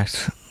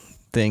exact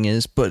thing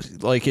is, but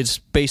like it's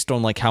based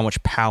on like how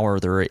much power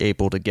they're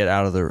able to get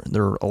out of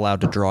they're allowed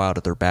to draw out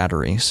of their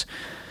batteries.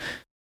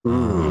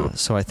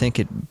 So I think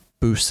it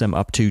boosts them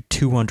up to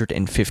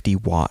 250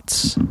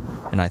 watts,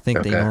 and I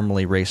think they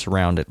normally race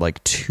around at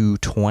like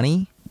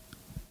 220.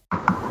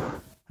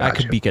 I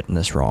could be getting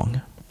this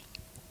wrong,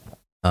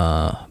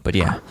 but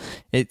yeah,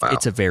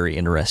 it's a very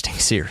interesting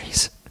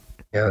series.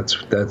 Yeah,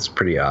 that's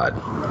pretty odd.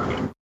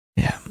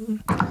 Yeah.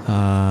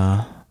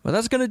 Well,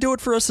 that's going to do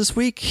it for us this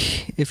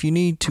week. If you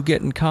need to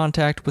get in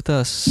contact with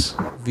us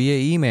via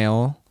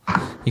email,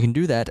 you can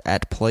do that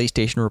at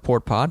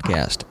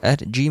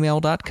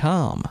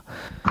PlayStationReportPodcast@gmail.com.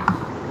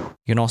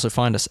 You can also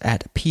find us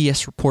at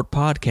PS Report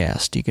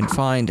Podcast. You can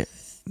find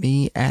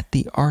me at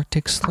the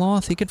Arctic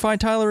Sloth. You can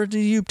find Tyler at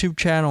the YouTube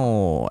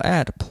channel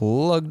at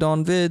Plugged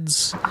On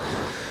Vids.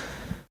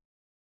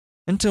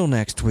 Until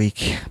next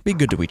week, be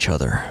good to each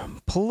other,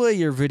 play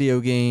your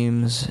video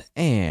games,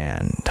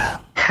 and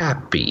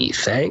happy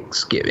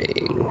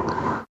Thanksgiving.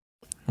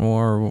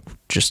 Or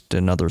just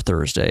another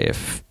Thursday,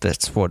 if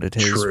that's what it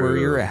is. True. Where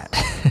you're at.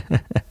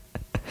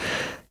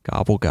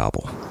 Gobble,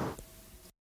 gobble.